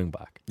overlapping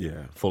wing-back.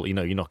 Yeah.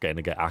 You're not getting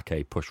to get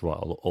Ake pushed right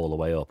all the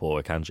way up,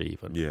 or Akanji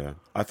even. Yeah.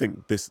 I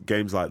think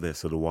games like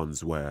this are the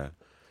ones where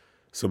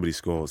somebody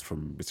scores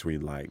from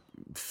between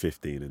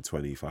 15 and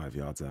 25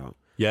 yards out.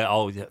 Yeah,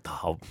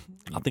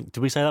 I think,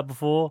 did we say that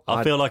before?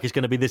 I feel like it's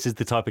going to be, this is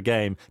the type of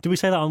game. Did we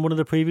say that on one of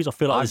the previews? I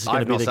feel like this is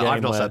going to be the game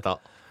I've not said that.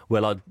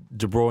 Where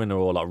De Bruyne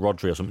or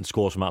Rodri or something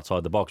scores from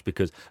outside the box,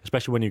 because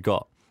especially when you've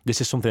got,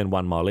 this is something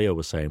Juan Marleo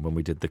was saying when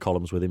we did the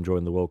columns with him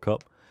during the World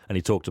Cup, and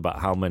he talked about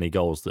how many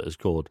goals that are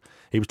scored.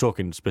 He was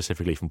talking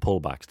specifically from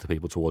pullbacks to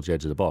people towards the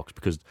edge of the box,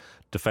 because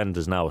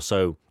defenders now are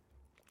so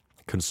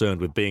concerned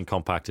with being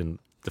compact and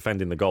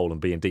defending the goal and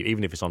being deep,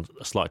 even if it's on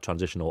a slight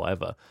transition or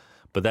whatever.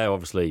 But they're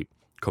obviously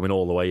coming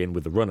all the way in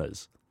with the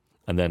runners.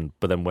 But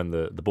then when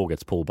the ball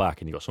gets pulled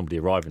back and you've got somebody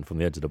arriving from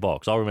the edge of the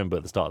box. I remember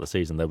at the start of the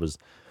season there was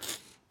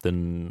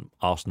the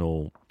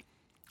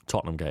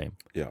Arsenal-Tottenham game.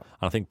 Yeah. And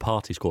I think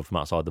Partey scored from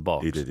outside the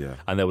box. He did, yeah.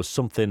 And there was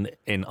something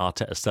in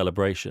Arteta's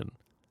celebration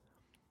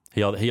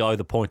He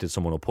either pointed to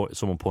someone or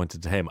someone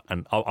pointed to him.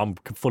 And I'm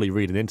fully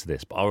reading into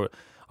this, but I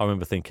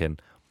remember thinking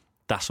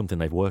that's something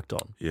they've worked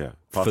on. Yeah,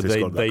 Partey's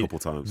got that a couple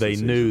times. They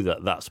knew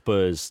that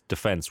Spurs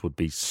defence would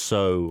be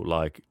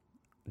so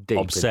deep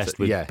obsessed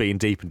with being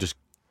deep and just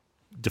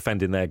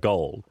defending their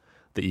goal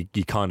that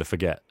you kind of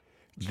forget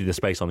the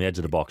space on the edge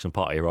of the box, and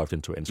Partey arrived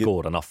into it and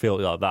scored. And I feel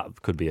like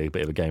that could be a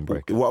bit of a game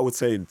breaker. What I would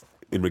say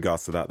in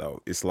regards to that,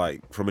 though, it's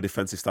like from a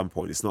defensive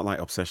standpoint, it's not like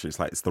obsession. It's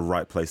like it's the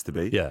right place to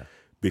be. Yeah.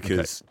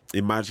 Because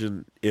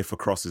imagine if a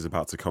cross is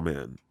about to come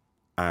in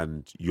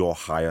and you're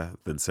higher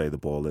than, say, the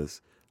ball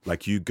is.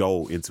 Like, you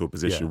go into a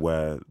position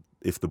where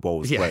if the ball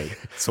was played,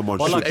 someone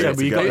should be able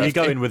to get you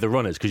go in with the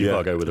runners because you've got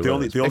to go with the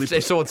runners.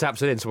 If someone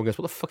taps it in, someone goes,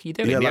 what the fuck are you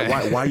doing? Yeah,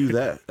 like, why are you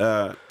there?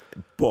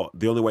 But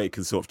the only way it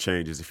can sort of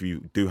change is if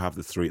you do have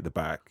the three at the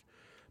back.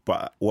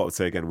 But what I would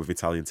say, again, with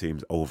Italian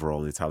teams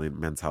overall, Italian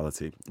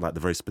mentality, like,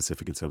 they're very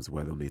specific in terms of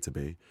where they'll need to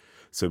be.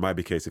 So it might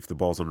be a case if the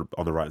ball's on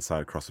the right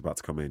side, cross about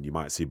to come in, you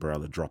might see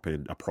Barella drop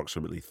in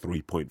approximately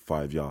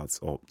 3.5 yards,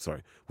 or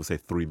sorry, we'll say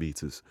 3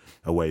 meters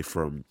away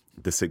from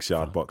the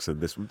 6-yard box.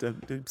 And this one,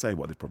 they're saying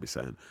what they're probably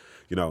saying,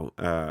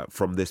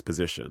 from this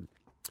position.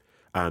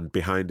 And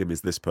behind him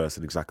is this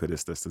person exactly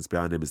this distance.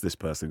 Behind him is this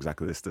person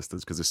exactly this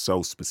distance, because it's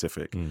so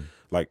specific.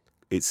 Like,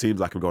 it seems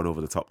like I'm going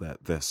over the top there.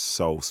 They're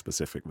so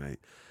specific, mate.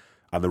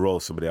 And the role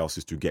of somebody else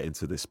is to get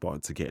into this spot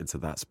and to get into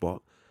that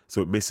spot.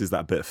 So it misses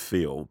that bit of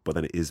feel, but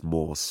then it is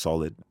more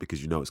solid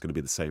because you know it's going to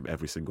be the same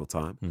every single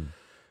time.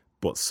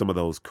 But some of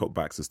those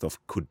cutbacks and stuff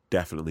could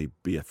definitely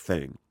be a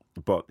thing.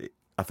 But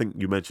I think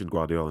you mentioned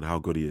Guardiola and how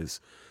good he is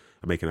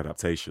at making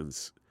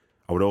adaptations.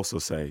 I would also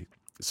say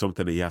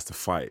something that he has to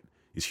fight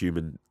is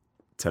human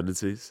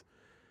tendencies.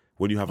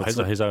 When you have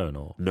his own,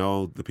 or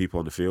no, the people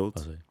on the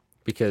field.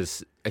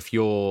 Because if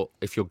you're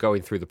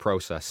going through the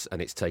process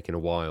and it's taken a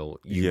while,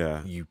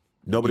 you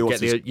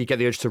get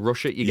the urge to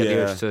rush it. You get the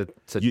urge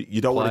to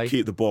you don't play. want to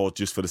keep the ball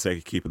just for the sake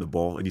of keeping the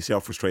ball. And you see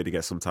how frustrated he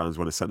gets sometimes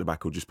when a centre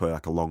back will just play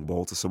like a long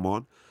ball to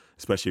someone,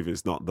 especially if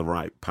it's not the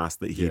right pass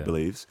that he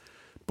believes.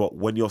 But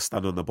when you're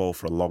standing on the ball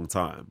for a long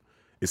time,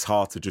 it's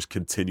hard to just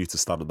continue to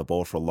stand on the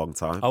ball for a long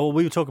time. Oh, well,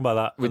 we were talking about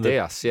that with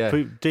Diaz.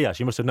 Diaz,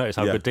 you must have noticed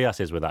how good Diaz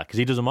is with that, because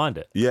he doesn't mind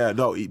it. Yeah,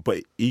 no,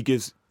 but he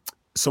gives.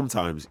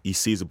 Sometimes he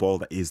sees a ball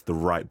that is the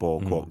right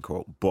ball, quote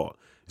unquote, but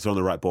it's on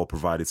the right ball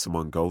provided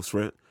someone goes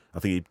for it. I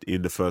think he,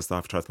 in the first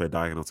half, tried to play a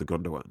diagonal to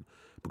Gundogan,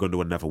 but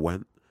Gundogan never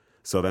went.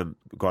 So then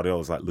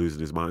Guardiola's like losing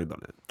his mind on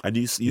it. And I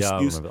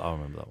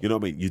remember that. You know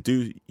what I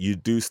mean? You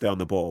do stay on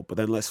the ball, but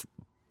then let's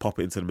pop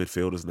it into the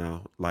midfielders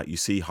now. Like, you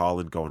see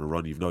Haaland go on a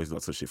run, you know he's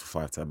not touched it for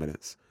 5-10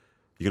 minutes.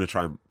 You're going to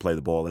try and play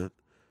the ball in,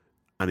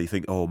 and you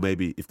think, oh,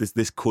 maybe if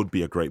this could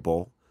be a great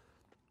ball,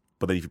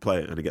 but then if you play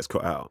it and it gets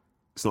cut out,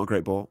 it's not a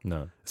great ball.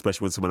 No.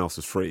 Especially when someone else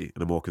is free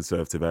in a more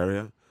conservative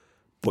area.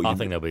 But I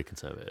think they'll be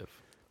conservative.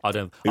 I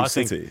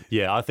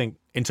think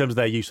in terms of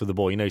their use of the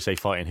ball, you say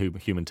fighting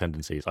human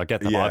tendencies. I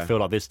get that, but I feel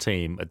like this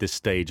team at this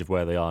stage of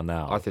where they are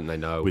now, I think they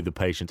know with the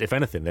patience. If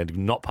anything, they're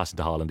not passing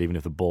to Haaland, even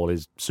if the ball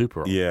is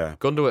super. Yeah,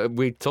 Gundogan.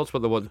 We talked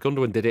about the one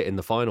Gundogan did it in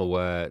the final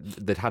where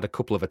they'd had a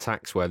couple of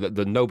attacks where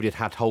nobody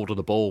had hold of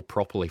the ball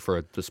properly for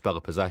a spell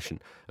of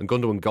possession, and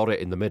Gundogan got it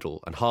in the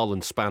middle, and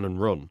Haaland span and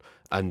run.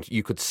 And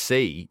you could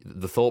see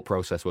the thought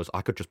process was,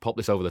 I could just pop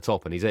this over the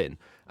top and he's in.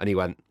 And he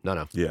went,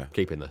 no,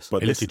 keeping this.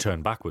 But he literally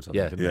turned backwards.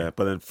 But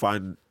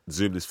then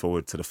zoom this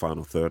forward to the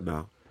final third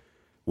now.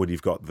 When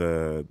you've got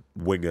the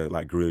winger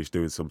like Grealish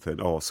doing something,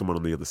 or someone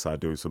on the other side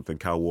doing something,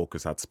 Kyle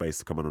Walker's had space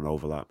to come on an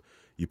overlap.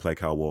 You play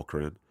Kyle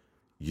Walker in.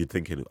 You're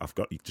thinking,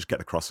 you just get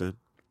the cross in.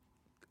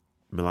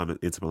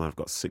 Inter Milan have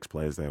got 6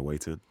 players there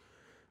waiting.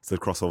 So the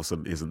cross all of a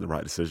sudden isn't the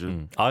right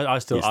decision. I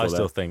still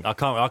think I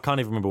can't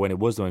even remember when it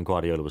was when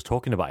Guardiola was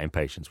talking about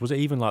impatience. Was it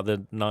even like the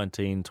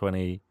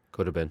 1920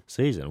 could have been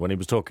season when he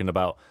was talking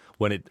about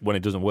when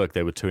it doesn't work,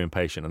 they were too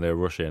impatient and they were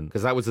rushing,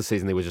 because that was the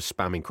season they were just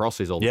spamming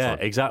crosses all the time.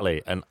 Yeah,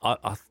 exactly. And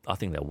I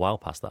think they're well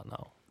past that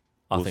now.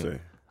 I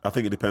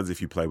think it depends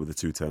if you play with the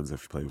 2 turns or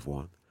if you play with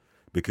 1,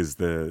 because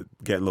the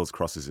getting loads of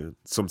crosses in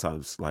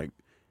sometimes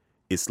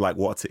it's like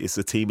it's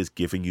a team is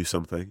giving you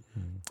something.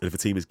 And if a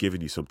team is giving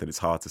you something, it's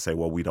hard to say,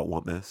 well, we don't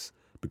want this,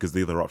 because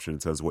the other option in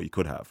terms of what you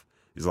could have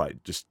is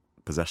like just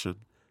possession.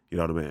 You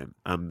know what I mean?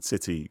 And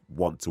City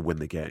want to win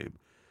the game.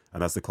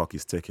 And as the clock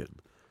is ticking,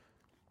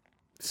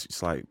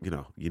 it's like,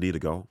 you need a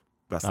goal.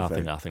 That's the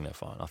thing. I think they're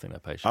fine. I think they're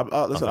patient.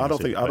 Listen, I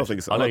don't think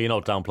it's... I know you're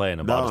not downplaying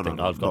them, but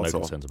I've got no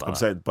concerns about that. I'm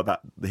saying,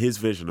 but his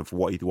vision of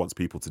what he wants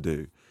people to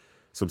do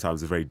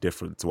sometimes is very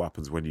different to what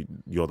happens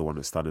when you're the one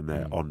that's standing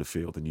there on the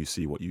field and you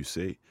see what you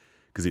see.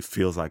 Because it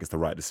feels like it's the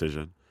right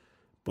decision,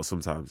 but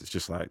sometimes it's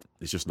just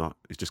not.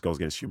 It just goes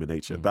against human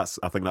nature.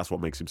 I think that's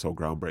what makes him so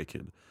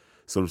groundbreaking.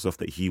 Some stuff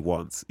that he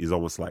wants is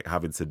almost like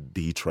having to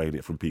detrain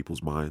it from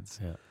people's minds.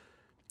 Yeah.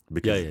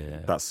 Because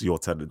that's your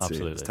tendency.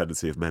 Absolutely. It's the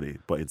tendency of many,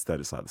 but instead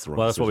it's like, that's the wrong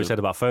that's decision. what we said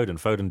about Foden.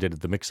 Foden did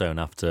the mix zone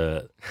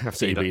after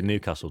City beat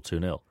Newcastle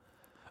 2-0.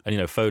 And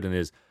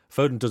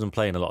Foden doesn't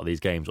play in a lot of these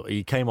games.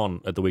 He came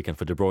on at the weekend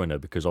for De Bruyne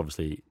because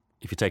obviously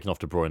if you're taking off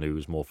De Bruyne,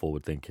 who's more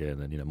forward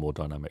thinking and more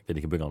dynamic, then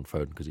you can bring on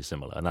Foden because he's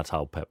similar, and that's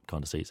how Pep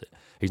kind of sees it.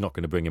 He's not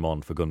going to bring him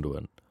on for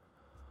Gundogan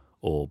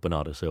or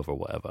Bernardo Silva or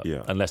whatever,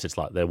 unless it's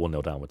like they're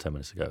 1-0 down with 10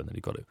 minutes to go, and then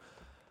you've got to.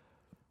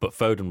 But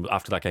Foden,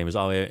 after that game, was,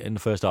 in the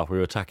first half, we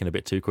were attacking a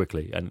bit too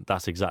quickly. And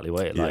that's exactly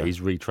what it like.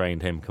 He's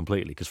retrained him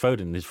completely. Because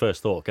Foden, his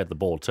first thought, get the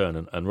ball,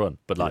 turn and run.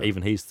 But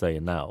even he's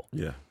saying now.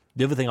 Yeah.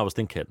 The other thing I was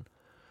thinking,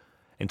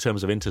 in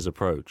terms of Inter's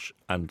approach,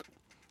 and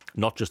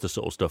not just the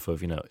sort of stuff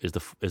of, is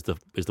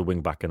the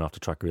wing back going to have to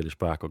track Grealish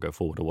back or go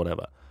forward or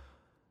whatever.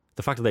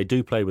 The fact that they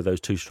do play with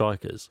those two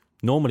strikers,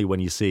 normally when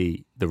you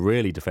see the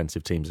really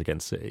defensive teams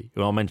against City,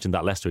 I mentioned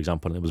that Leicester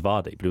example and it was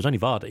Vardy, but it was only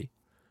Vardy.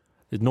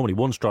 There's normally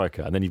one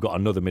striker and then you've got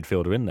another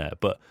midfielder in there.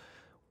 But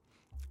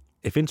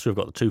if Inter have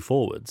got the two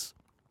forwards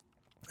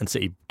and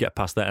City get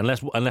past that,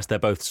 unless they're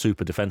both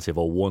super defensive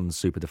or one's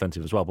super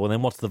defensive as well, but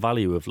then what's the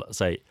value of, let's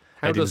say,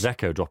 Edin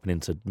Dzeko dropping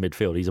into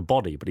midfield? He's a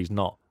body, but he's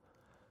not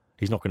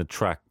going to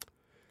track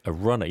a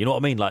runner. You know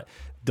what I mean? Like,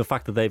 the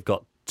fact that they've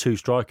got two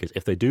strikers,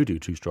 if they do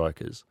two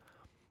strikers,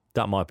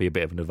 that might be a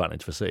bit of an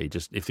advantage for City.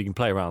 Just if you can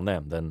play around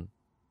them,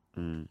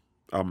 then...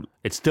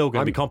 it's still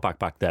going to be compact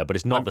back there, but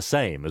it's not the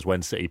same as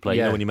when City play.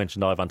 When you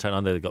mentioned Ivan Toney, I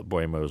know they've got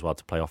Bremo as well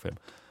to play off him.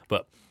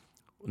 But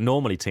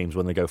normally teams,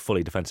 when they go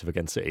fully defensive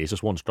against City, it's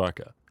just one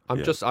striker.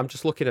 I'm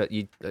just looking at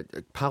you.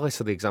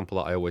 Palace are the example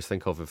that I always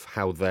think of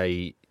how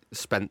they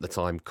spent the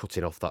time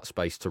cutting off that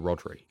space to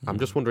Rodri. I'm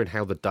just wondering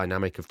how the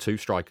dynamic of two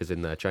strikers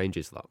in there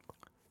changes that.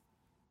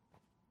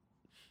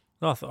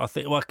 No, I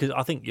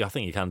think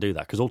you can do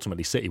that because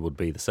ultimately City would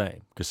be the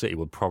same because City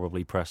would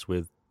probably press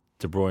with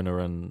De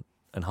Bruyne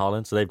and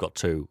Haaland, so they've got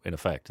two in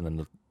effect, and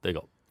then they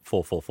got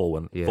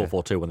 4-4-4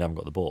 4-4-2 when they haven't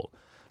got the ball.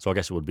 So I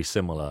guess it would be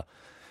similar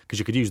because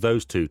you could use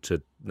those two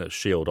to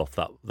shield off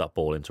that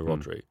ball into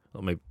Rodri,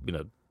 or maybe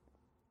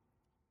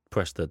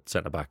press the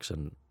centre backs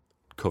and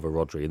cover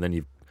Rodri, and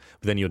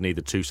then you'd need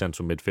the two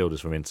central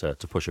midfielders from Inter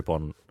to push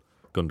upon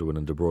Gundogan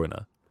and De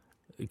Bruyne.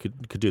 You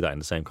could do that in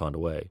the same kind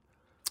of way.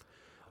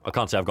 I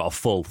can't say I've got a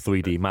full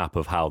 3D map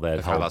of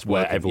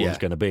where everyone's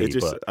going to be.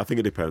 But I think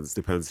it depends.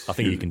 I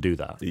think you can do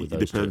that. It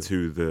depends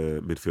who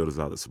the midfielders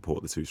are that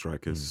support the two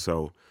strikers.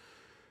 So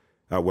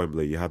at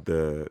Wembley, you had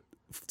the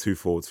two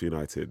forwards for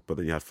United, but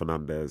then you had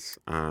Fernandes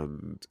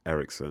and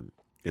Eriksen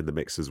in the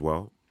mix as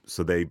well.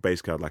 So they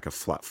basically had like a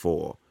flat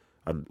four.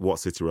 And what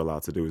City were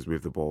allowed to do is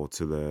move the ball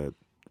to the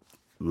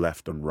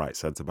left and right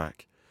centre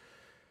back.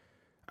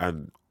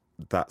 And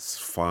that's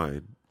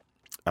fine.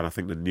 And I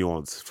think the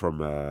nuance from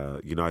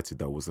United,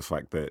 though, was the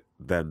fact that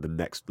then the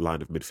next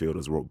line of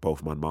midfielders were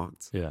both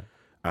man-marked. Yeah.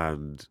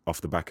 And off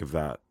the back of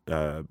that,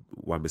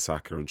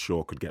 Wan-Bissaka and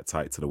Shaw could get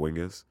tight to the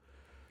wingers.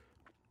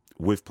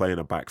 With playing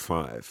a back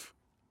five,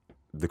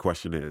 the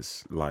question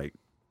is, like,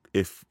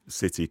 if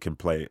City can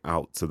play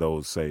out to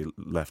those, say,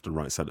 left and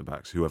right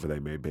centre-backs, whoever they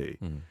may be.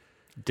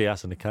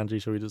 Diaz and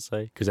Akanji, shall we just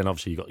say? Because then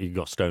obviously you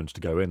got Stones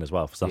to go in as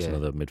well, because that's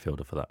another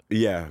midfielder for that.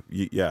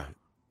 Yeah.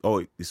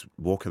 Oh, it's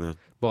Walker then.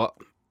 But...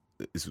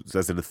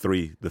 As in the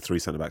three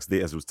centre backs.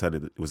 Diaz was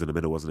in the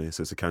middle, wasn't he?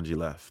 So it's Akanji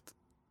left.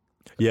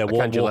 Yeah,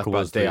 Akanji Walker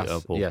was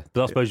Diaz.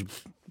 But I suppose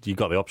you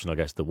got the option, I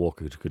guess, that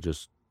Walker could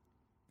just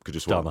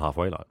down the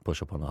halfway line,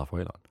 push up on the halfway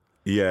line.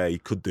 Yeah, he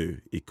could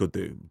do.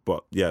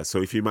 But yeah,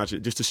 so if you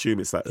imagine, just assume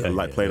it's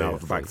playing out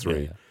of the back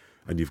three,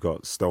 and you've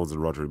got Stones and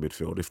Rodri in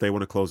midfield. If they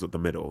want to close up the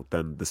middle,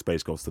 then the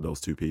space goes to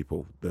those two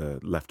people, the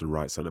left and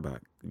right centre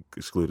back,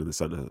 excluding the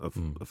centre of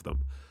them.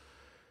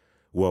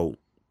 Well.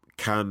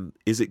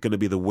 Is it going to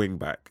be the wing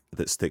back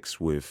that sticks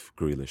with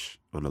Grealish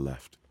on the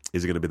left?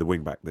 Is it going to be the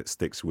wing back that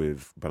sticks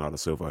with Bernardo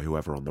Silva or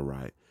whoever on the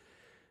right?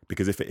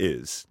 Because if it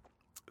is,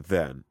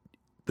 then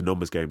the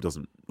numbers game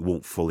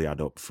won't fully add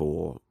up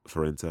for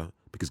Inter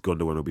because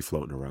Gundogan will be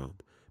floating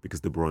around, because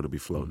De Bruyne will be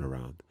floating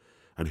around.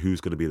 And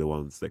who's going to be the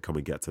ones that come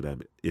and get to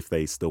them if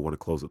they still want to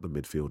close up the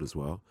midfield as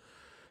well?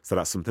 So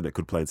that's something that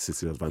could play into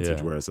City's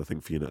advantage, whereas I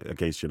think for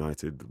against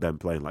United, them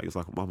playing it's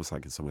like almost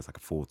like in some ways like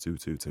a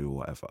 4-2-2-2 or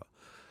whatever.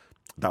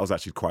 That was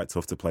actually quite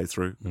tough to play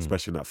through,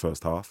 especially in that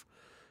first half.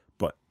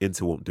 But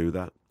Inter won't do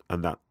that.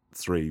 And that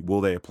three,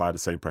 will they apply the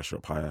same pressure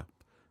up higher?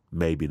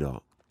 Maybe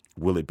not.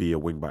 Will it be a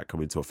wing-back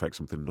coming to affect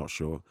something? Not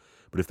sure.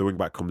 But if the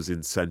wing-back comes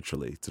in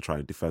centrally to try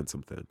and defend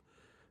something,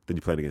 then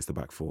you're playing against the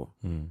back four.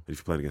 And if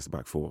you're playing against the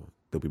back four,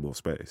 there'll be more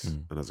space.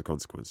 And as a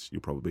consequence,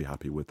 you'll probably be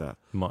happy with that.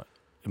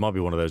 It might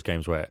be one of those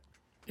games where,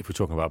 if we're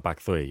talking about back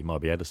three, it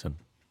might be Ederson.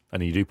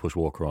 And you do push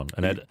Walker on.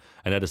 And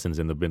Ederson's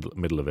in the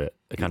middle of it.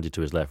 Akanji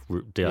to his left,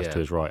 Diaz to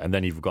his right. And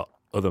then you've got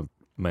other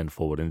men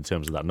forward in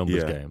terms of that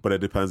numbers game. But it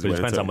depends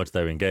how much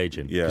they're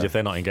engaging. Because if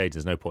they're not engaged,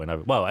 there's no point in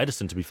having... Well,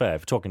 Ederson, to be fair,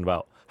 if we're talking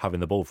about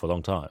having the ball for a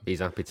long time... He's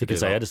happy to you could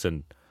say that.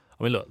 Ederson...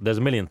 I mean, look, there's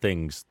a million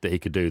things that he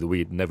could do that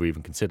we'd never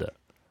even consider.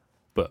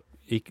 But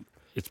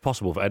it's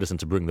possible for Ederson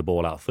to bring the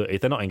ball out. If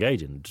they're not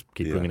engaging, just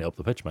keep bringing it up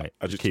the pitch, mate.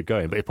 Just keep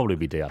going. But it'd probably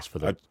be Diaz for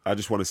them. I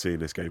just want to see in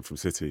this game from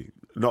City...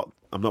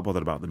 I'm not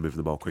bothered about them moving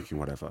the ball quick and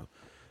whatever.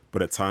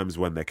 But at times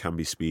when there can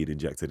be speed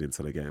injected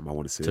into the game, I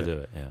want to see to do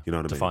it. Yeah, you know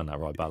what I mean? To find that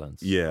right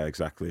balance. Yeah,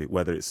 exactly.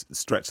 Whether it's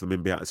stretch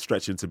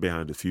into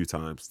behind a few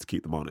times to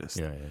keep them honest.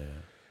 Yeah.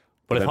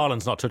 But if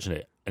Haaland's not touching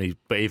it,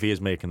 but if he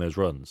is making those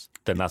runs,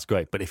 then that's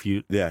great. But if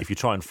you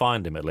try and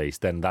find him at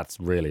least, then that's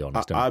really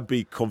honest. I'd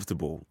be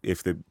comfortable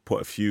if they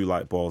put a few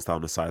like balls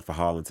down the side for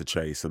Haaland to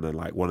chase, and then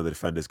like one of the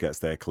defenders gets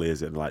there,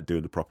 clears it, and like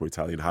doing the proper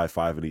Italian high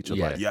fiving each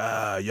other, like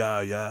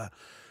yeah.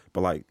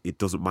 But like it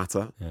doesn't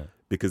matter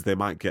because they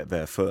might get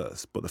there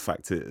first. But the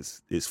fact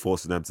is, it's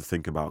forcing them to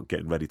think about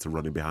getting ready to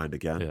run in behind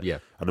again. Yeah.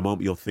 And the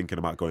moment you're thinking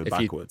about going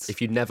backwards,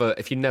 if you never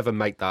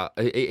make that,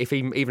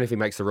 even if he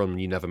makes the run, and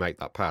you never make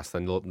that pass,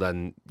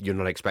 then you're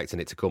not expecting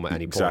it to come at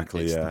any point.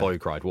 It's the boy who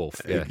cried wolf.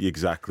 Yeah.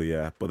 Exactly.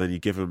 Yeah. But then you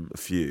give him a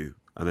few,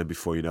 and then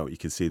before you know it, you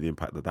can see the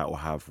impact that will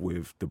have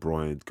with De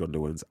Bruyne,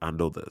 Gundogan,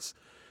 and others.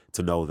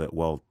 To know that,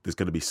 well, there's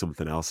going to be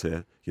something else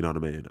here. You know what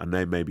I mean? And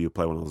then maybe you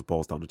play one of those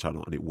balls down the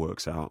channel and it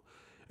works out.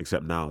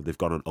 Except now they've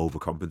gone and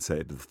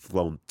overcompensated.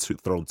 They've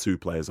thrown two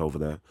players over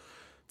there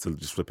to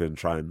just flip in and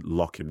try and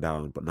lock him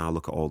down. But now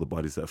look at all the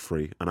bodies that are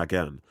free. And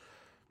again,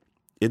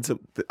 I think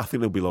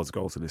there'll be loads of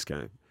goals in this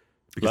game.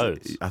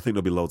 Loads? I think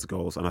there'll be loads of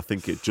goals. And I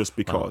think it just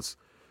because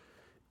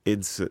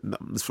Inter,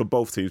 for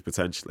both teams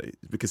potentially,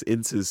 because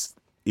Inter's,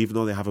 even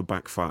though they have a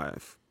back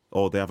five,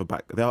 or they have a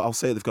back, I'll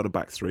say they've got a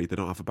back three, they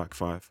don't have a back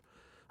five.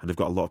 And they've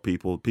got a lot of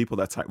people that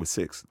attack with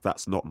six.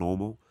 That's not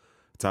normal.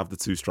 To have the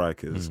two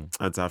strikers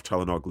and to have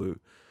Çalhanoğlu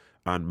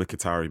and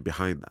Mkhitaryan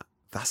behind that,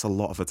 that's a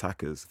lot of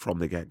attackers from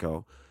the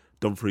get-go.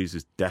 Dumfries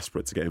is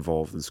desperate to get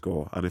involved and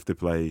score. And if they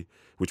play,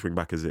 which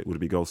wing-back is it? Would it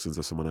be Gosens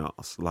or someone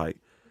else?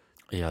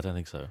 Yeah, I don't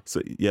think so.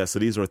 So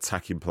these are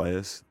attacking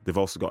players. They've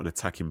also got an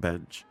attacking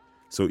bench.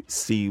 So it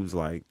seems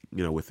like,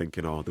 we're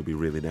thinking, they'll be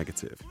really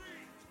negative.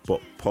 But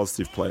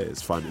positive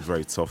players find it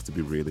very tough to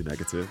be really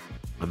negative,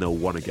 and they'll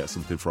want to get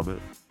something from it.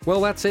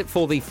 Well, that's it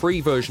for the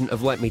free version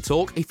of Let Me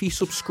Talk. If you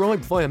subscribe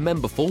via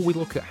Memberful, we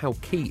look at how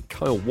key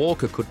Kyle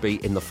Walker could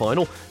be in the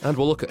final, and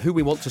we'll look at who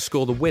we want to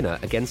score the winner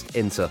against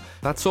Inter.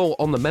 That's all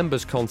on the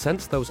members'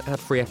 content. Those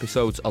ad-free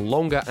episodes are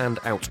longer and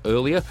out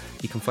earlier.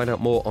 You can find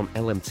out more on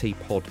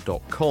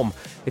lmtpod.com.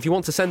 If you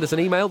want to send us an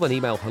email, then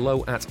email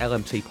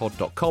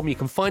hello@lmtpod.com. You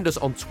can find us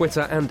on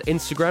Twitter and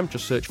Instagram.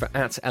 Just search for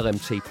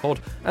 @LMTpod.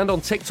 And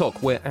on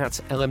TikTok, we're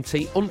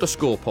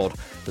 @LMT_pod.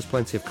 There's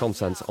plenty of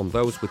content on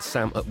those with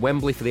Sam at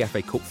Wembley for the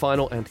FA Cup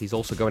final, and he's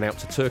also going out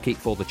to Turkey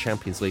for the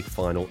Champions League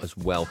final as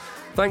well.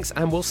 Thanks,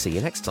 and we'll see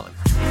you next time.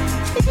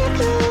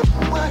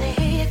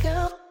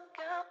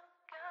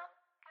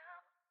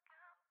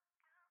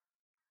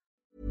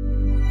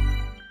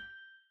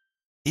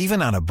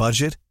 Even on a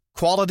budget,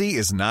 quality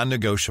is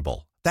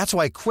non-negotiable. That's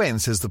why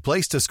Quince is the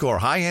place to score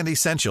high-end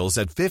essentials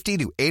at 50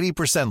 to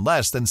 80%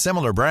 less than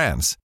similar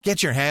brands.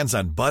 Get your hands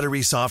on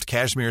buttery soft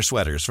cashmere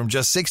sweaters from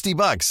just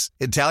 $60,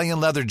 Italian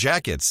leather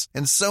jackets,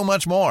 and so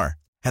much more.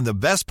 And the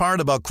best part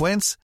about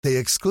Quince, they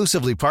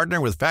exclusively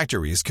partner with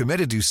factories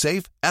committed to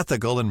safe,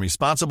 ethical, and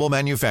responsible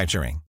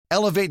manufacturing.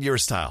 Elevate your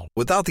style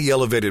without the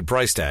elevated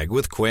price tag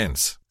with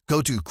Quince.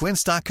 Go to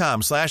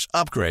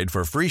quince.com/upgrade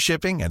for free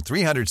shipping and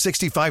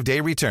 365-day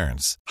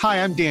returns.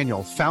 Hi, I'm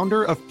Daniel,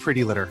 founder of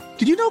Pretty Litter.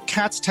 Did you know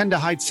cats tend to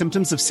hide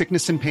symptoms of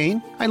sickness and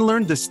pain? I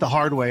learned this the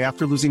hard way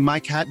after losing my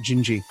cat,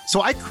 Gingy.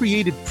 So I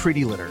created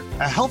Pretty Litter,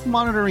 a health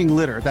monitoring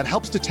litter that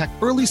helps detect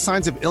early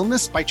signs of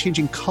illness by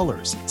changing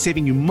colors,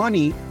 saving you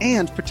money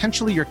and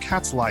potentially your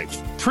cat's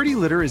life. Pretty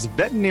Litter is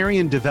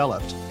veterinarian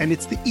developed, and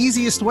it's the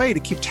easiest way to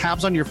keep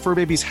tabs on your fur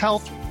baby's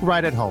health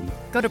right at home.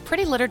 Go to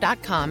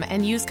prettylitter.com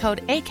and use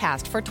code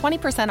ACAST for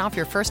 20% off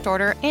your first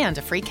order and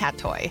a free cat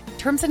toy.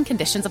 Terms and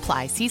conditions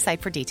apply. See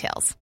site for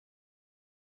details.